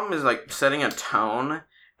the problem is, like, setting a tone,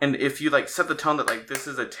 and if you, like, set the tone that, like, this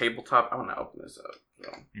is a tabletop. I want to open this up. So.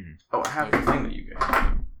 Oh, I have the thing that you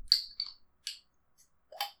guys.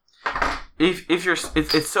 If you're,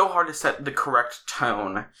 it's so hard to set the correct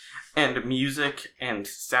tone, and music and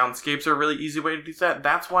soundscapes are a really easy way to do that.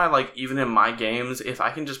 That's why, like, even in my games, if I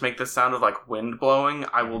can just make the sound of, like, wind blowing,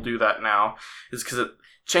 I will do that now. Is because it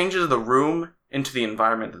changes the room into the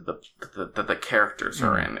environment that the characters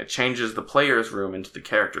are in. It changes the player's room into the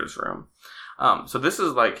character's room. So this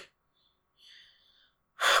is like,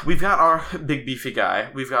 we've got our big beefy guy.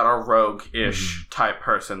 We've got our rogue-ish type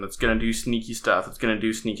person that's going to do sneaky stuff. That's going to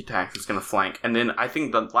do sneak attacks. That's going to flank. And then I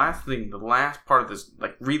think the last part of this,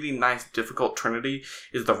 like, really nice, difficult trinity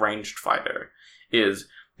is the ranged fighter. Is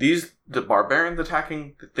the barbarians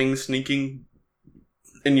attacking, the things sneaking,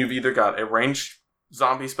 and you've either got a ranged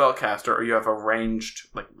zombie spellcaster or you have a ranged,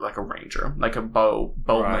 like a ranger, like a bowman.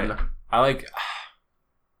 Right.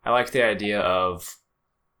 I like the idea of,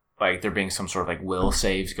 like, there being some sort of, like, will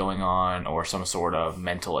saves going on, or some sort of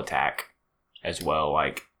mental attack as well,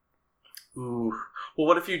 like... Ooh. Well,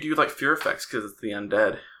 what if you do, like, fear effects because it's the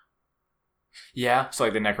undead? Yeah, so,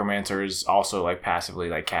 like, the Necromancer is also, like, passively,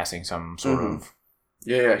 like, casting some sort of...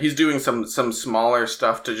 Yeah, he's doing some smaller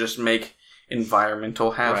stuff to just make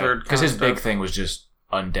environmental hazard. Because his big thing was just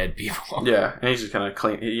undead people. Yeah, and he's just kind of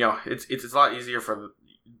clean... You know, it's a lot easier for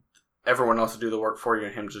everyone else to do the work for you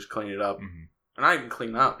and him just clean it up. And not even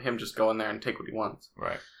clean up, him just go in there and take what he wants.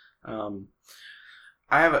 Right.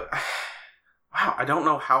 I have a... Wow, I don't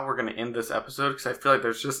know how we're going to end this episode, because I feel like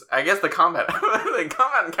there's just... I guess the combat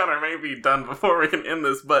encounter may be done before we can end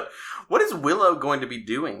this, but what is Willow going to be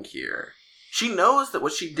doing here? She knows that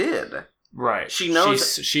what she did. Right. She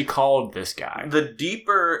knows... She called this guy. The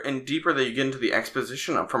deeper and deeper that you get into the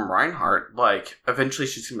exposition from Reinhardt, like, eventually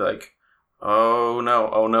she's going to be like, oh no,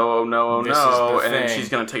 and then she's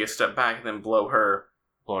going to take a step back and then blow her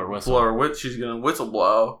whistle. She's going to whistle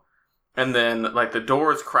blow. And then, like, the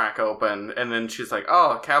doors crack open, and then she's like,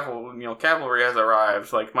 oh, cavalry has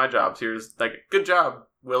arrived. Like, my job's here. Like, good job,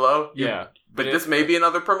 Willow. Yeah. But this may be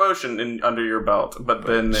another promotion under your belt. But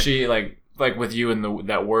then... She, like like with you and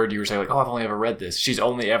that word you were saying, like, oh, I've only ever read this. She's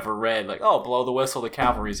only ever read, like, oh, blow the whistle, the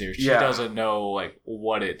cavalry's here. She doesn't know, like,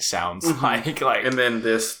 what it sounds like. And then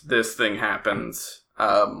this thing happens.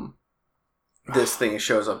 This thing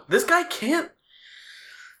shows up. This guy can't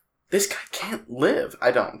live,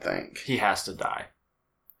 I don't think. He has to die.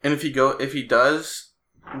 And if he does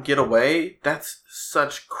get away, that's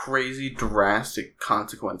such crazy drastic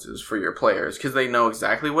consequences for your players, because they know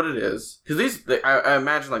exactly what it is. Because I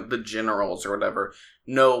imagine, like, the generals or whatever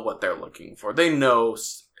know what they're looking for. They know.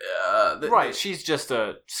 Right, she's just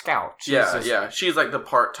a scout. She's like the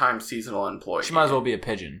part-time seasonal employee. She might as well be a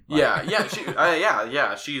pigeon. Like.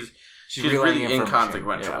 She's really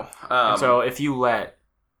inconsequential. And so if you let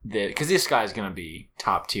because this guy's gonna be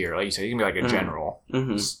top tier, like you said, he's gonna be like a general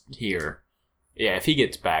here. Yeah, if he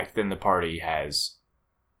gets back, then the party has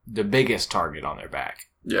the biggest target on their back.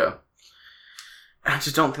 Yeah. I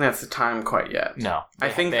just don't think that's the time quite yet. No. I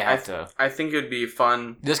think it would be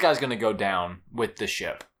fun. This guy's going to go down with the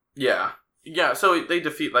ship. Yeah. Yeah, so they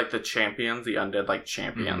defeat, like, the champions, the undead, like,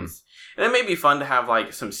 champions. And it may be fun to have,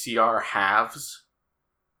 like, some CR halves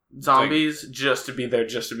zombies just to be there,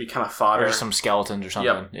 just to be kind of fodder. Or some skeletons or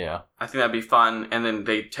something. Yep. Yeah. I think that'd be fun. And then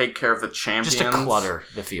they take care of the champions. Just to clutter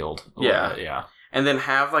the field. Yeah. And then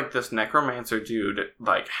have, like, this necromancer dude,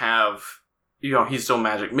 like, have, you know, he's still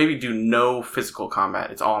magic. Maybe do no physical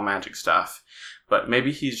combat. It's all magic stuff. But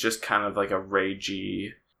maybe he's just kind of like a ragey,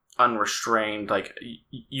 unrestrained, like,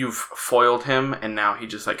 you've foiled him, and now he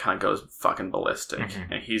just, like, kind of goes fucking ballistic.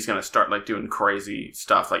 And he's gonna start, like, doing crazy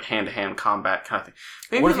stuff, like hand-to-hand combat kind of thing.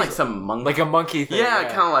 Maybe even, like, some monkey. Like a monkey thing. Yeah,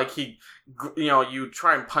 kind of like you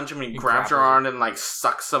try and punch him and he grabs your arm and, like,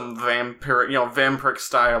 sucks some vampiric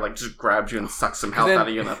style, like, just grabs you and sucks some health out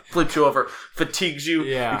of you and then flips you over, fatigues you.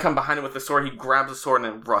 Yeah. You come behind him with the sword, he grabs the sword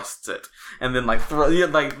and then rusts it. And then, like,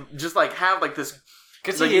 have, like, this...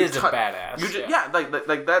 Because he is a badass.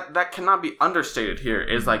 Like that cannot be understated here.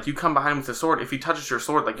 Is like you come behind him with a sword. If he touches your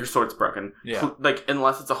sword, like your sword's broken. Yeah. Like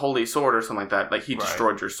unless it's a holy sword or something like that. Like he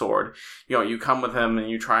destroyed your sword. You know, you come with him and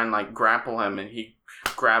you try and like grapple him, and he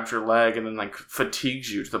grabs your leg and then like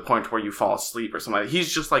fatigues you to the point where you fall asleep or something.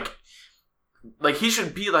 He's just like he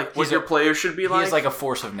should be like what your player should be like. He's like a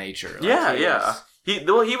force of nature. Like,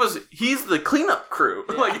 he's the cleanup crew.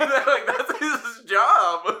 Yeah. Like that's his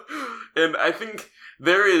job. And I think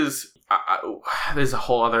there's a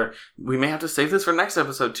whole other... We may have to save this for next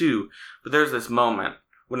episode, too. But there's this moment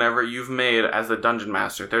whenever you've made, as the dungeon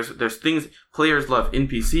master, there's things... Players love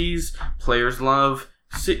NPCs. Players love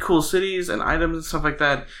cool cities and items and stuff like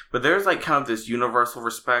that. But there's, like, kind of this universal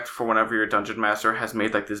respect for whenever your dungeon master has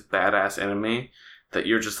made, like, this badass enemy that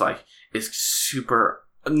you're just, like, is super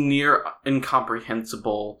near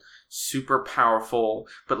incomprehensible, super powerful,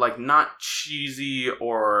 but, like, not cheesy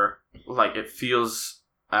or... Like, it feels,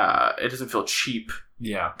 it doesn't feel cheap.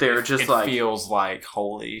 Yeah. It feels like,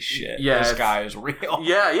 holy shit, this guy is real.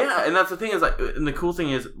 Yeah. And that's the thing is, like, and the cool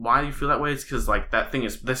thing is, why do you feel that way? It's because, like,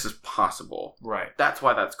 this is possible. Right. That's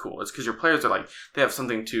why that's cool. It's because your players are, like, they have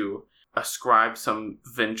something to ascribe some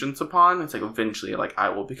vengeance upon. It's like, eventually, like, I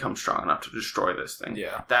will become strong enough to destroy this thing.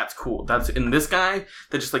 Yeah. That's cool. That's, in this guy,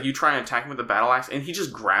 that just, like, you try and attack him with a battle axe, and he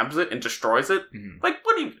just grabs it and destroys it. Like,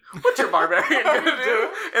 what's your barbarian gonna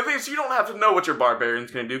do? At least you don't have to know what your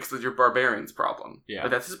barbarian's gonna do, because it's your barbarian's problem. Yeah.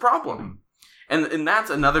 Like, that's his problem. And that's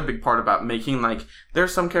another big part about making, like,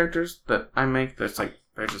 there's some characters that I make that's, like,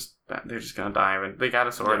 they're just gonna die, and they got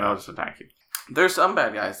a sword and they'll just attack you. There's some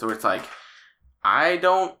bad guys where it's like, I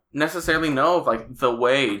don't necessarily know of, like, the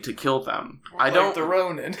way to kill them. I don't... the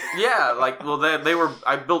Ronin. Yeah, like, well, they were...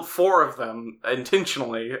 I built 4 of them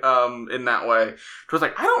intentionally, in that way. It was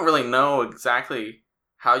like, I don't really know exactly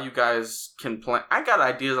how you guys can plan... I got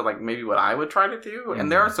ideas of, like, maybe what I would try to do,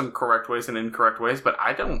 and there are some correct ways and incorrect ways, but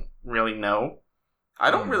I don't really know.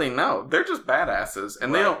 Really know. They're just badasses,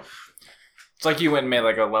 and they don't... It's like you went and made,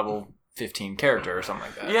 like, a level 15 character or something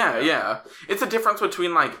like that. Yeah. It's a difference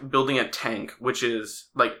between, like, building a tank, which is,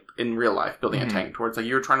 like, in real life, building a tank, towards, like,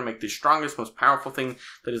 you're trying to make the strongest, most powerful thing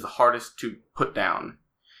that is the hardest to put down.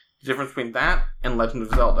 The difference between that and Legend of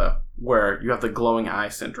Zelda, where you have the glowing eye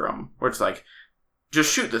syndrome, where it's like,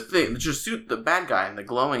 just shoot the bad guy in the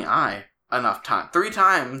glowing eye enough time, 3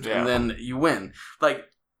 times, and then you win. Like,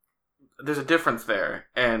 there's a difference there,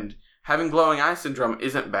 and having glowing eye syndrome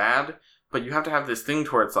isn't bad, but you have to have this thing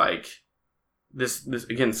towards, like, this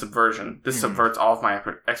again, subversion. This subverts all of my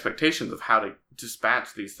expectations of how to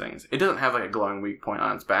dispatch these things. It doesn't have, like, a glowing weak point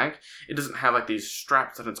on its back. It doesn't have, like, these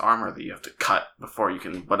straps on its armor that you have to cut before you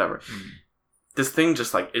can whatever. This thing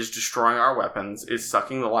just, like, is destroying our weapons, is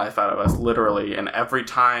sucking the life out of us, literally, and every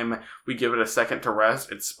time we give it a second to rest,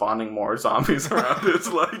 it's spawning more zombies around. It's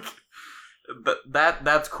like...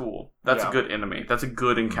 That's cool. That's a good enemy. That's a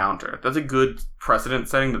good encounter. That's a good precedent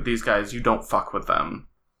setting that these guys, you don't fuck with them.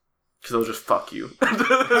 Because they'll just fuck you. I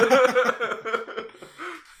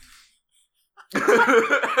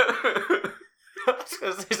was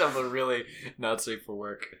going to say something really not safe for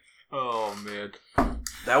work. Oh, man.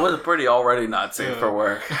 That was pretty already not safe for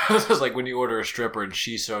work. This is like when you order a stripper and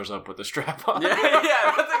she shows up with a strap on.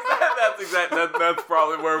 Yeah, that's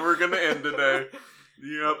probably where we're going to end today.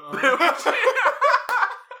 Yep.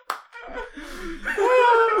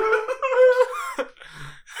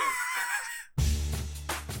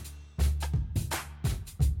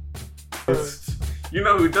 You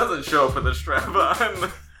know who doesn't show up with a strap on? I was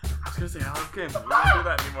gonna say Alex Kim. We don't do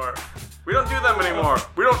that anymore. We don't do them anymore.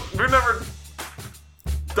 We've never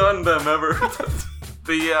done them ever.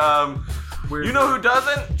 You know who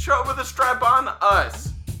doesn't show up with a strap on?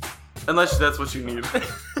 Us. Unless that's what you need.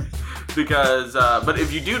 Because, but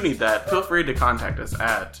if you do need that, feel free to contact us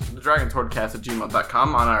at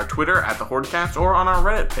thedragonshordecast@gmail.com, on our Twitter at @thehordecast, or on our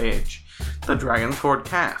Reddit page, The Dragon's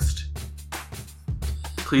Hordecast.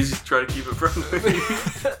 Please try to keep it friendly.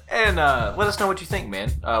 And let us know what you think, man.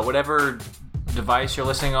 Whatever device you're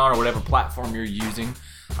listening on or whatever platform you're using,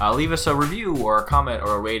 leave us a review or a comment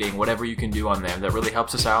or a rating, whatever you can do on there. That really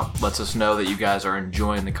helps us out, lets us know that you guys are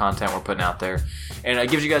enjoying the content we're putting out there. And it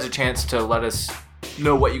gives you guys a chance to let us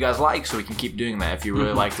know what you guys like so we can keep doing that. If you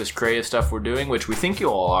really like this creative stuff we're doing, which we think you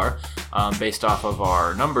all are, based off of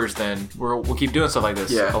our numbers, then we'll keep doing stuff like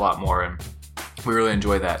this a lot more. And we really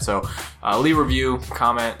enjoy that. So leave a review,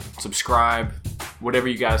 comment, subscribe, whatever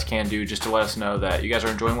you guys can do just to let us know that you guys are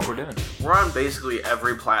enjoying what we're doing. We're on basically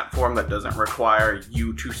every platform that doesn't require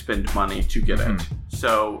you to spend money to get it.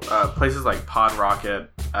 So places like PodRocket,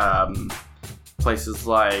 places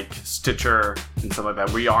like Stitcher and stuff like that,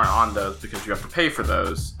 we aren't on those because you have to pay for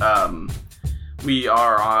those. We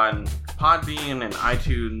are on Podbean and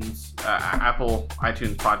iTunes, Apple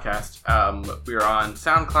iTunes podcast. We are on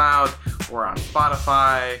SoundCloud. We're on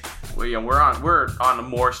Spotify. We're on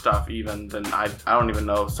more stuff even than I don't even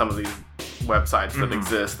know some of these websites that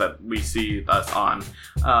exist that we see us on.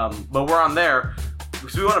 But we're on there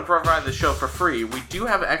because we want to provide the show for free. We do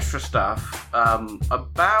have extra stuff.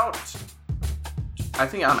 I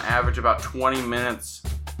think on average about 20 minutes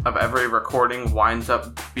of every recording winds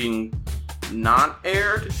up being not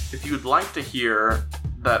aired. If you'd like to hear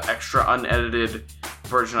that extra unedited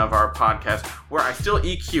version of our podcast, where I still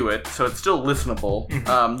EQ it, so it's still listenable.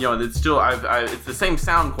 It's still it's the same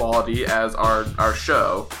sound quality as our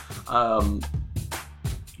show,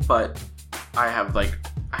 but I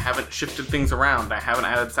haven't shifted things around. I haven't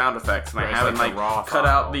added sound effects, and I haven't cut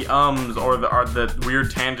out the ums or the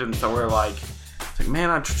weird tangents that were like.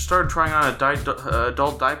 Man, I started trying on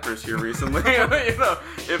adult diapers here recently.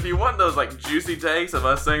 If you want those juicy takes of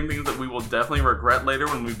us saying things that we will definitely regret later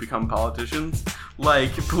when we become politicians, please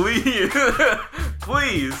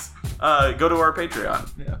go to our Patreon.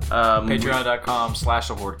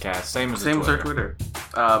 Patreon.com/thehordecast. Same as our Twitter.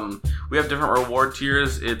 We have different reward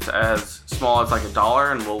tiers. It's as small as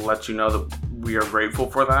 $1, and we'll let you know that we are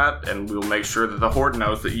grateful for that, and we'll make sure that the Horde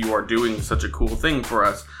knows that you are doing such a cool thing for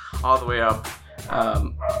us, all the way up.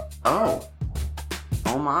 Oh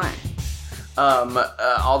my.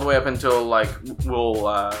 All the way up until we'll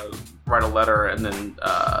write a letter and then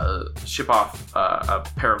ship off a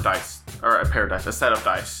pair of dice, or a set of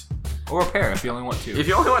dice, or a pair if you only want to. If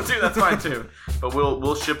you only want to, that's fine too. But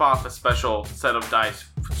we'll ship off a special set of dice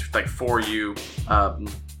for you.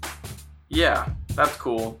 Yeah, that's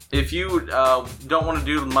cool. If you don't want to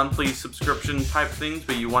do monthly subscription type things,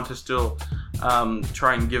 but you want to still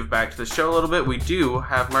try and give back to the show a little bit, we do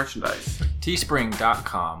have merchandise.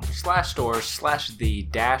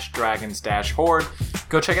 teespring.com/stores/the-dragons-horde.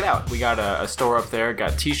 Go check it out. We got a store up there.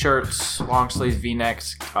 Got t-shirts, long sleeves,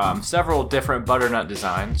 v-necks, several different butternut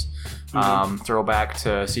designs. Throwback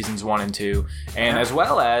to seasons 1 and 2, and as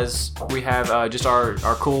well as we have just our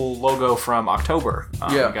cool logo from October.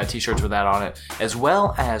 We got t-shirts with that on it, as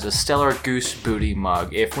well as a Stellar Goose Booty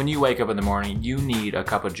mug. If when you wake up in the morning you need a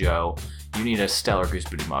cup of joe, you need a Stellar Goose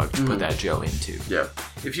Booty mug to put that joe into. Yeah.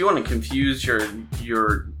 If you want to confuse your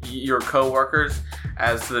coworkers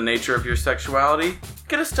as to the nature of your sexuality,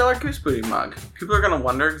 get a Stellar Goose Booty mug. People are going to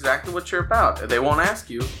wonder exactly what you're about. They won't ask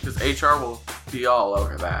you because HR will be all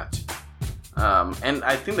over that. And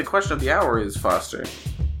I think the question of the hour is, Foster,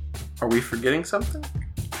 are we forgetting something?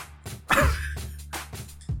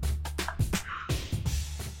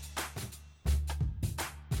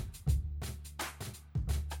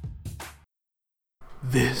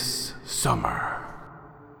 This summer,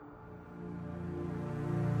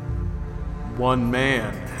 one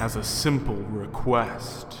man has a simple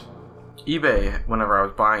request. eBay, whenever I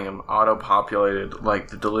was buying them, auto-populated, like,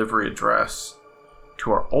 the delivery address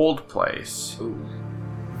to our old place. Ooh.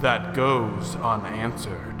 That goes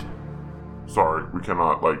unanswered. Sorry, we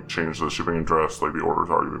cannot, change the shipping address, the order's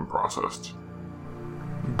already been processed.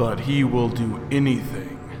 But he will do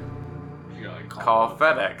anything. Call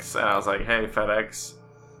FedEx. And I was like, hey, FedEx,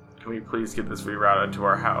 can we please get this rerouted to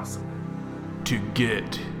our house? To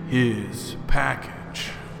get his package.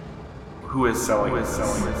 Who is selling this?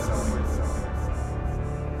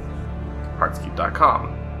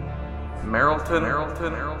 Partskeep.com. Marylton,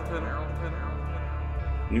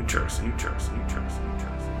 New Jersey.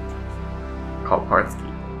 Call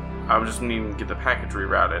Partskeep. I was just needing to get the package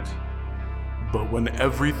rerouted. But when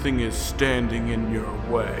everything is standing in your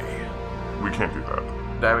way, We can't do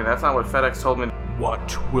that. I mean, that's not what FedEx told me.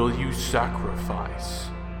 what will you sacrifice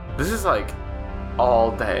This is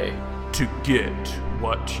all day. to get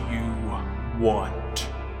what you want?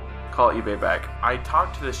 Call eBay back. I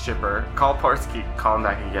talked to the shipper. Call Partskeep. Call him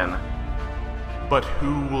back again. But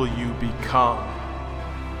who will you become?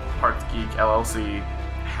 Parts Geek LLC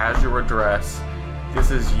has your address. This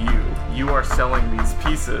is you. You are selling these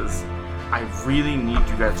pieces. I really need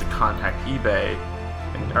you guys to contact eBay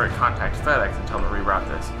or contact FedEx and tell them to reroute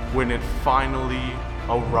this. When it finally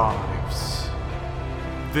arrives.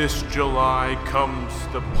 This July comes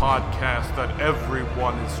the podcast that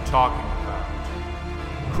everyone is talking about.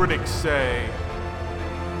 Critics say,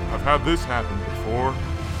 I've had this happen before.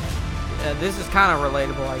 This is kind of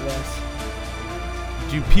relatable, I guess.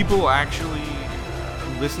 Do people actually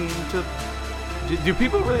listen to... Do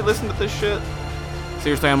people really listen to this shit?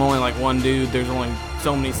 Seriously, I'm only one dude. There's only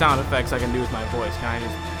so many sound effects I can do with my voice. Can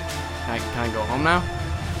I go home now?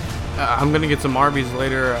 I'm gonna get some Arby's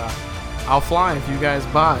later. I'll fly if you guys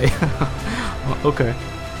buy. Okay.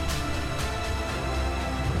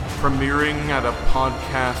 Premiering at a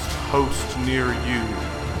podcast host near you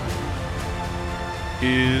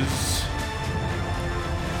is...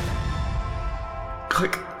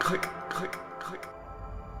 Click, click.